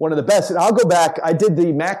best. And I'll go back. I did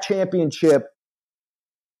the MAC championship.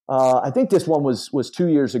 I think this one was 2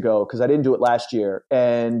 years ago because I didn't do it last year.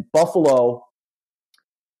 And Buffalo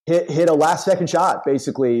hit a last second shot,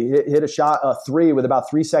 basically hit a 3 with about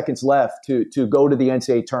 3 seconds left to go to the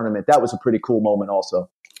NCAA tournament. That was a pretty cool moment also.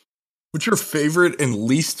 What's your favorite and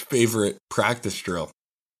least favorite practice drill?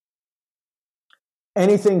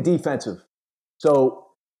 Anything defensive. So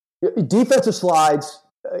defensive slides,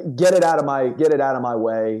 get it out of my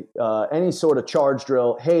way. Any sort of charge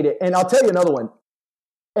drill, hate it. And I'll tell you another one.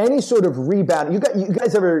 Any sort of rebound. You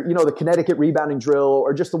guys ever, the Connecticut rebounding drill,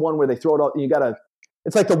 or just the one where they throw it off,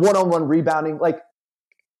 it's like the one-on-one rebounding. Like,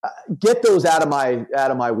 get those out of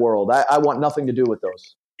my world. I want nothing to do with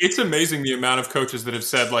those. It's amazing the amount of coaches that have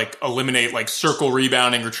said like eliminate like circle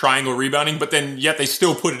rebounding or triangle rebounding, but then yet they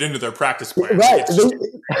still put it into their practice plan. Right.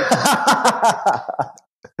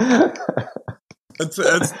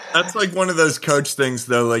 That's like one of those coach things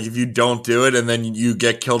though. Like if you don't do it and then you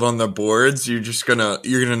get killed on the boards, you're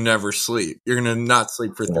gonna never sleep. You're gonna not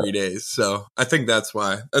sleep for 3 days. So I think that's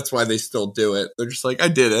why they still do it. They're just like, I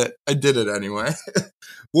did it anyway.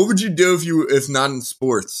 What would you do if not in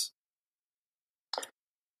sports?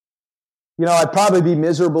 I'd probably be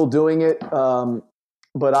miserable doing it.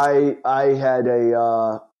 But I had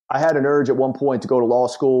an urge at one point to go to law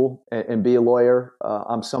school and be a lawyer.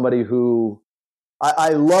 I'm somebody who I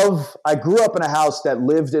grew up in a house that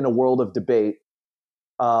lived in a world of debate.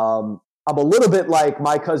 I'm a little bit like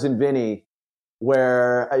my cousin Vinny,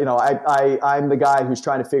 where, I'm the guy who's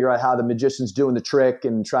trying to figure out how the magician's doing the trick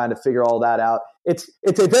and trying to figure all that out. It's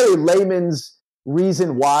a very layman's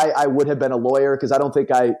reason why I would have been a lawyer, because I don't think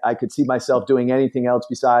I could see myself doing anything else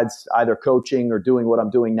besides either coaching or doing what I'm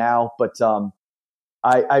doing now. But I'm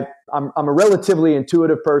a relatively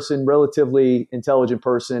intuitive person, relatively intelligent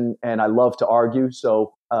person, and I love to argue.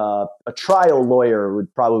 So a trial lawyer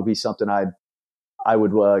would probably be something I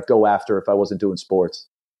would go after if I wasn't doing sports.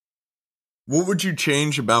 What would you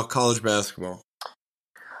change about college basketball?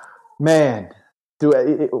 Man, we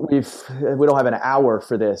don't have an hour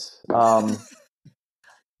for this.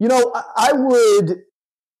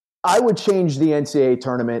 I would change the NCAA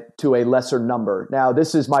tournament to a lesser number. Now,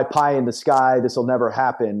 this is my pie in the sky. This will never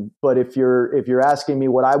happen. But if you're asking me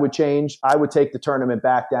what I would change, I would take the tournament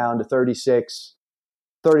back down to 36,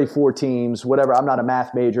 34 teams, whatever. I'm not a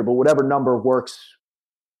math major, but whatever number works,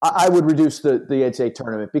 I would reduce the NCAA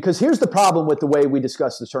tournament. Because here's the problem with the way we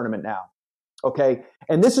discuss the tournament now. Okay?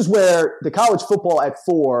 And this is where the college football at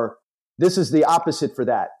 4, this is the opposite for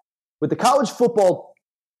that. With the college football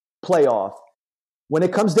playoff, when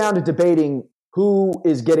it comes down to debating who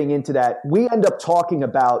is getting into that, we end up talking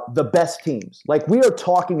about the best teams. Like, we are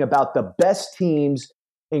talking about the best teams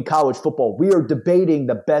in college football. We are debating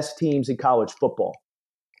the best teams in college football.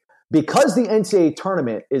 Because the NCAA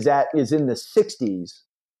tournament is in the 60s,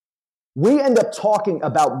 we end up talking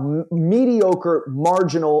about mediocre,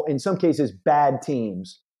 marginal, in some cases bad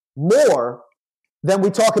teams more than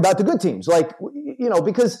we talk about the good teams. Like,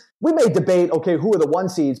 because we may debate, okay, who are the 1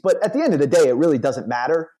 seeds, but at the end of the day, it really doesn't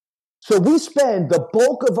matter. So we spend the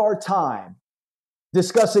bulk of our time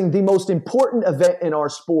discussing the most important event in our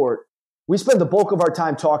sport. We spend the bulk of our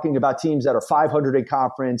time talking about teams that are 500 in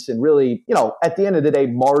conference and really, at the end of the day,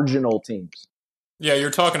 marginal teams. Yeah,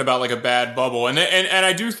 you're talking about like a bad bubble. And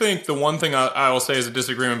I do think the one thing I will say is a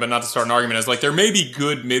disagreement, but not to start an argument, is like there may be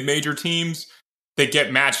good mid-major teams that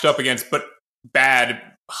get matched up against, but bad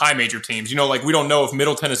high major teams. Like we don't know if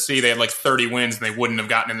Middle Tennessee, they had like 30 wins and they wouldn't have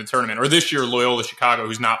gotten in the tournament. Or this year, Loyola Chicago,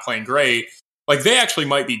 who's not playing great. Like they actually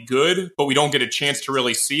might be good, but we don't get a chance to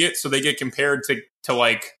really see it. So they get compared to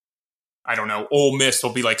like, I don't know, Ole Miss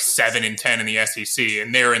will be like 7-10 in the SEC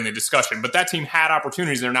and they're in the discussion. But that team had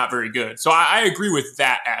opportunities. They're not very good. So I agree with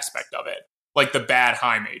that aspect of it. Like the bad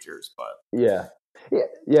high majors, but. Yeah.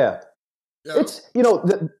 It's,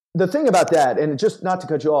 the thing about that, and just not to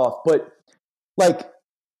cut you off, but like,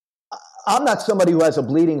 I'm not somebody who has a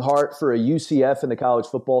bleeding heart for a UCF in the college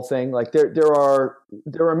football thing. Like there are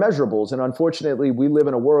measurables, and unfortunately, we live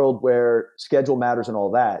in a world where schedule matters and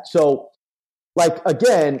all that. So, like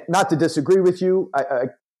again, not to disagree with you,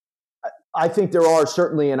 I think there are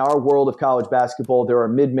certainly in our world of college basketball, there are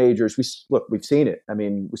mid majors. We've seen it. I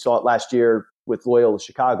mean, we saw it last year with Loyola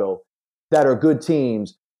Chicago, that are good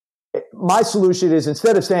teams. My solution is,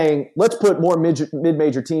 instead of saying, let's put more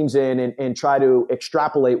mid-major teams in and try to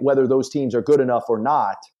extrapolate whether those teams are good enough or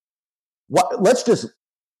not, let's just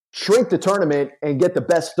shrink the tournament and get the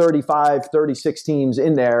best 35, 36 teams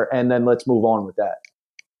in there, and then let's move on with that.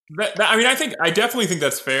 I definitely think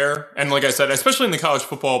that's fair. And like I said, especially in the college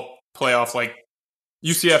football playoff, like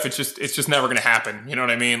UCF, it's just never going to happen. You know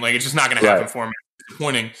what I mean? Like it's just not going to happen for me. It's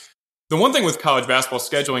disappointing. The one thing with college basketball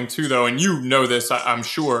scheduling too, though, and you know this, I'm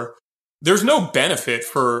sure, there's no benefit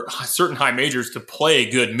for certain high majors to play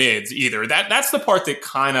good mids either. That's the part that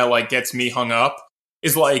kind of like gets me hung up,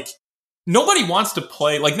 is like nobody wants to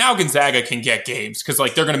play. Like now Gonzaga can get games because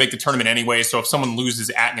like they're going to make the tournament anyway. So if someone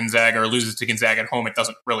loses at Gonzaga or loses to Gonzaga at home, it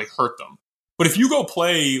doesn't really hurt them. But if you go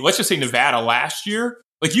play, let's just say Nevada last year,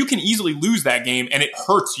 like you can easily lose that game and it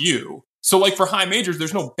hurts you. So like for high majors,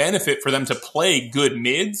 there's no benefit for them to play good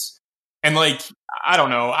mids. And like, I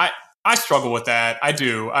don't know, I struggle with that. I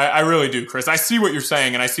do. I really do, Chris. I see what you're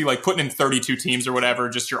saying, and I see like putting in 32 teams or whatever,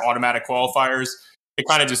 just your automatic qualifiers. It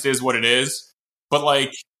kind of just is what it is. But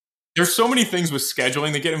like, there's so many things with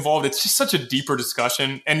scheduling that get involved. It's just such a deeper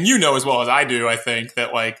discussion. And you know as well as I do, I think,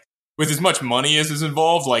 that like with as much money as is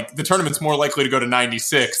involved, like the tournament's more likely to go to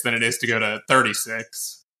 96 than it is to go to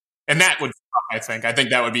 36. And that would, I think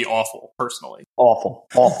that would be awful, personally. Awful.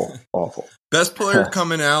 Best player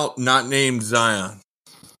coming out, not named Zion.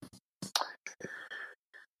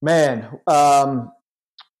 Man,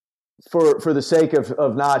 for the sake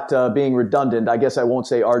of not being redundant, I guess I won't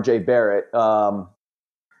say RJ Barrett. I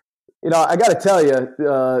got to tell you,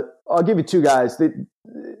 I'll give you two guys.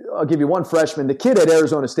 I'll give you one freshman. The kid at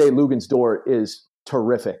Arizona State, Lugensdort, is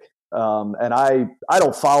terrific. And I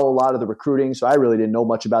don't follow a lot of the recruiting, so I really didn't know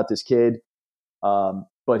much about this kid.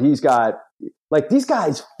 But he's got, like, these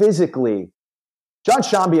guys physically. John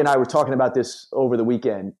Shambi and I were talking about this over the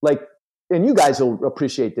weekend. Like, and you guys will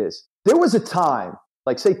appreciate this. There was a time,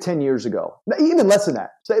 like say 10 years ago, even less than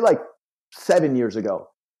that, say like 7 years ago,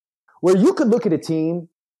 where you could look at a team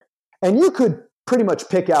and you could pretty much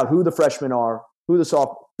pick out who the freshmen are, who the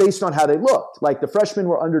sophomore, based on how they looked. Like the freshmen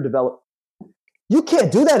were underdeveloped. You can't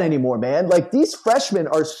do that anymore, man. Like these freshmen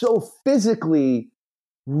are so physically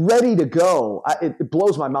ready to go. It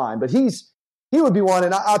blows my mind. But he would be one,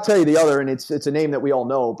 and I'll tell you the other, and it's a name that we all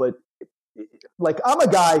know. But like I'm a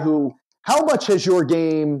guy who, how much has your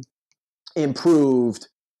game improved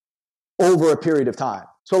over a period of time?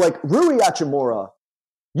 So like Rui Hachimura,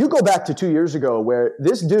 you go back to 2 years ago where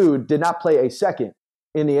this dude did not play a second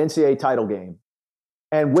in the NCAA title game.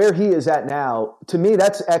 And where he is at now, to me,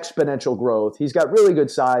 that's exponential growth. He's got really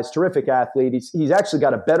good size, terrific athlete. He's actually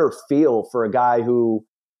got a better feel for a guy who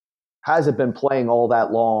hasn't been playing all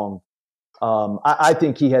that long. I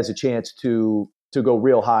think he has a chance to go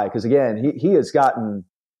real high because, again, he has gotten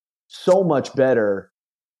so much better,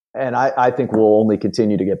 and I think will only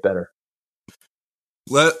continue to get better.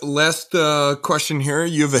 Last question here.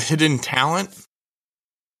 You have a hidden talent?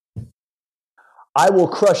 I will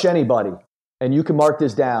crush anybody, and you can mark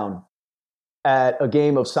this down, at a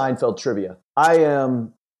game of Seinfeld trivia. I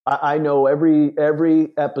know every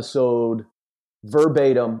episode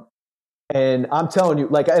verbatim, and I'm telling you,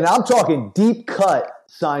 and I'm talking deep cut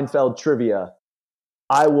Seinfeld trivia.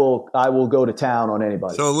 I will go to town on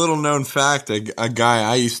anybody. So a little known fact, a guy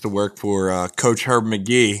I used to work for, Coach Herb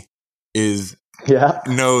McGee,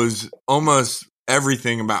 knows almost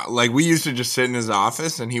everything about, like, we used to just sit in his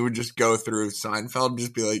office and he would just go through Seinfeld,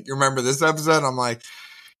 just be like, you remember this episode? I'm like,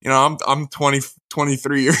 I'm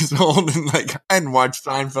 23 years old and like I hadn't watched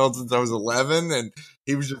Seinfeld since I was 11, and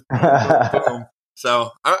he was just boom.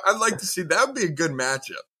 So I'd like to see, that would be a good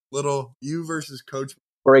matchup. Little you versus Coach.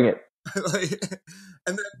 Bring it.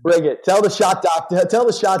 And then, bring it. Tell the shot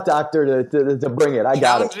doctor to bring it. I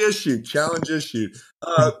got it. Challenge issued.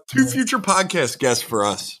 Two future podcast guests for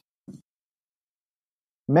us.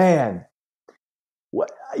 Man,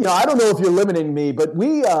 I don't know if you're limiting me, but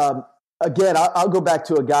we again, I'll go back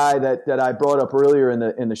to a guy that I brought up earlier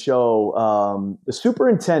in the show, the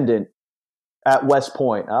superintendent at West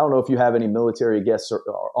Point. I don't know if you have any military guests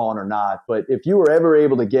on or not, but if you were ever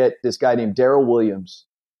able to get this guy named Daryl Williams.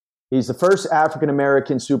 He's the first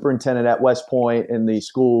African-American superintendent at West Point in the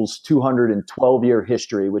school's 212-year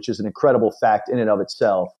history, which is an incredible fact in and of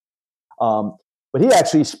itself. But he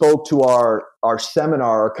actually spoke to our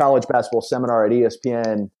seminar, our college basketball seminar at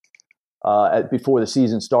ESPN before the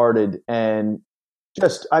season started, and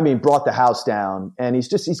brought the house down. And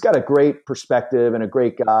he's got a great perspective and a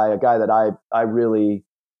great guy, a guy that I really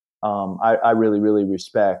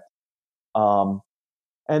respect.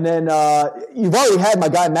 And then you've already had my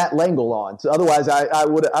guy Matt Langle on. So otherwise, I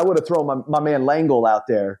would have thrown my man Langle out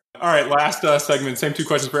there. All right, last segment. Same two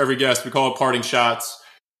questions for every guest. We call it parting shots.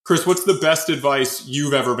 Chris, what's the best advice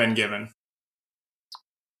you've ever been given?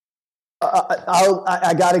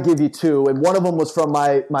 I got to give you two, and one of them was from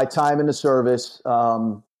my time in the service.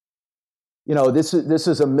 This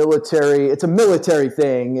is a military. It's a military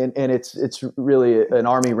thing, and it's really an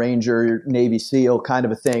Army Ranger, Navy SEAL kind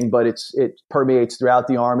of a thing. But it permeates throughout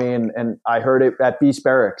the Army, and I heard it at Beast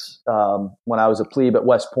Barracks when I was a plebe at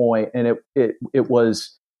West Point, and it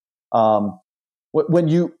was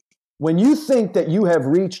when you think that you have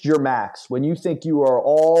reached your max, when you think you are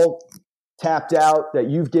all tapped out, that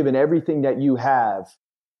you've given everything that you have,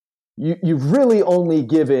 you've really only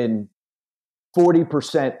given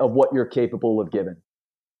 40% of what you're capable of giving.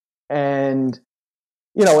 And,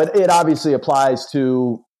 it obviously applies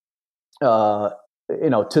to, to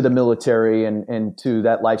the military and to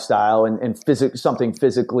that lifestyle and something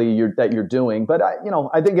physically that you're doing. But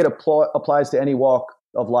I think it applies to any walk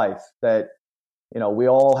of life that, we're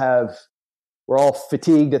all we're all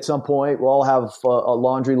fatigued at some point. We all have a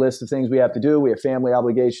laundry list of things we have to do. We have family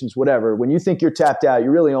obligations, whatever. When you think you're tapped out,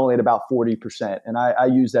 you're really only at about 40%. And I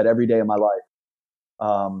use that every day of my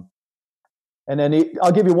life. And then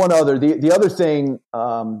I'll give you one other. The other thing,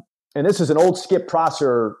 and this is an old Skip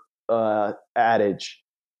Prosser adage,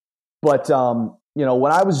 but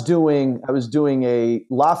when I was doing a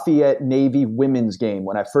Lafayette Navy women's game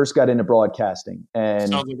when I first got into broadcasting, and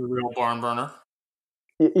sounds like a real barn burner.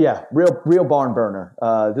 Yeah, real barn burner.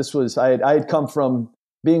 This was I had come from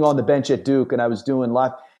being on the bench at Duke, and I was doing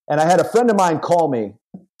live. And I had a friend of mine call me,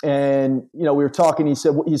 and we were talking. He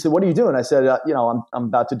said, "What are you doing?" I said, "I'm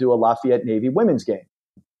about to do a Lafayette Navy women's game."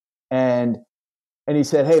 And he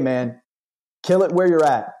said, "Hey man, kill it where you're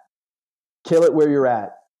at. Kill it where you're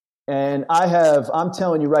at." And I'm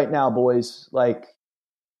telling you right now, boys, like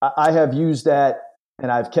I have used that,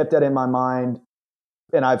 and I've kept that in my mind.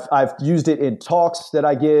 And I've used it in talks that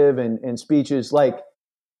I give and speeches. Like,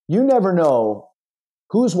 you never know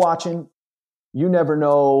who's watching. You never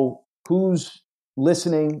know who's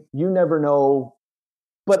listening. You never know.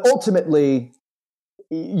 But ultimately,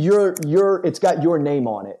 it's got your name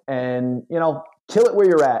on it. And, kill it where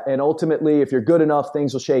you're at. And ultimately, if you're good enough,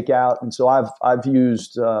 things will shake out. And so I've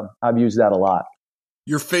used that a lot.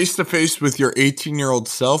 You're face to face with your 18-year-old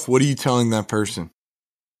self. What are you telling that person?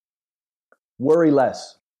 Worry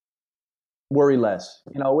less. Worry less.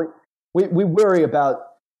 We worry about.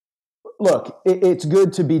 Look, it's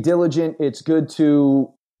good to be diligent. It's good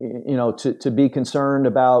to to be concerned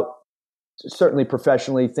about, certainly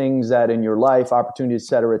professionally, things that in your life, opportunities, et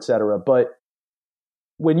cetera, et cetera. But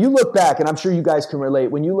when you look back, and I'm sure you guys can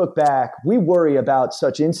relate, when you look back, we worry about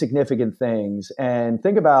such insignificant things, and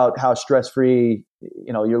think about how stress-free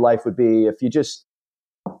your life would be if you just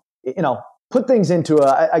put things into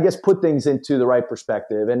the right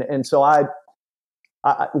perspective. And so I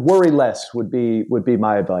worry less would be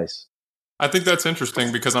my advice. I think that's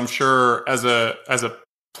interesting because I'm sure as a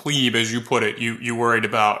plebe, as you put it, you worried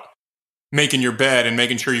about making your bed and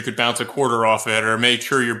making sure you could bounce a quarter off it or make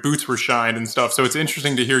sure your boots were shined and stuff. So it's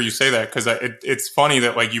interesting to hear you say that, because it's funny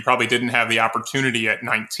that like you probably didn't have the opportunity at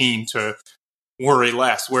 19 to worry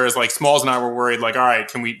less. Whereas like Smalls and I were worried, like, all right,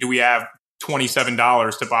 do we have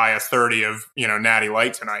 $27 to buy a 30 of Natty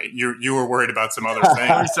Light tonight? You were worried about some other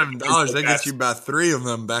things. $27, they get you about 3 of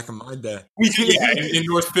them back in my day. In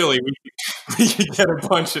North Philly, we could get a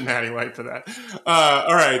bunch of Natty Light for that.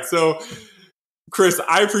 All right, so Chris,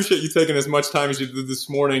 I appreciate you taking as much time as you did this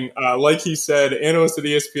morning. Like he said, analyst at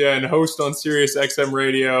ESPN, host on Sirius XM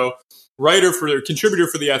Radio, contributor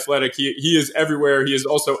for The Athletic. He is everywhere. He is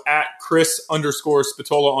also at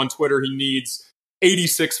Chris_Spatola on Twitter. He needs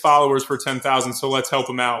 86 followers for 10,000, so let's help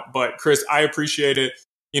him out. But Chris, I appreciate it.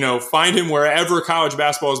 Find him wherever college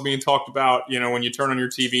basketball is being talked about, when you turn on your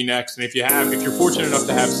TV next. And if you're fortunate enough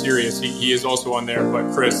to have Sirius, he is also on there.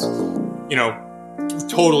 But Chris,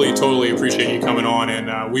 totally appreciate you coming on,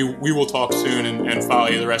 and we will talk soon and follow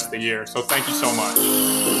you the rest of the year. So thank you so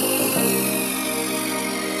much.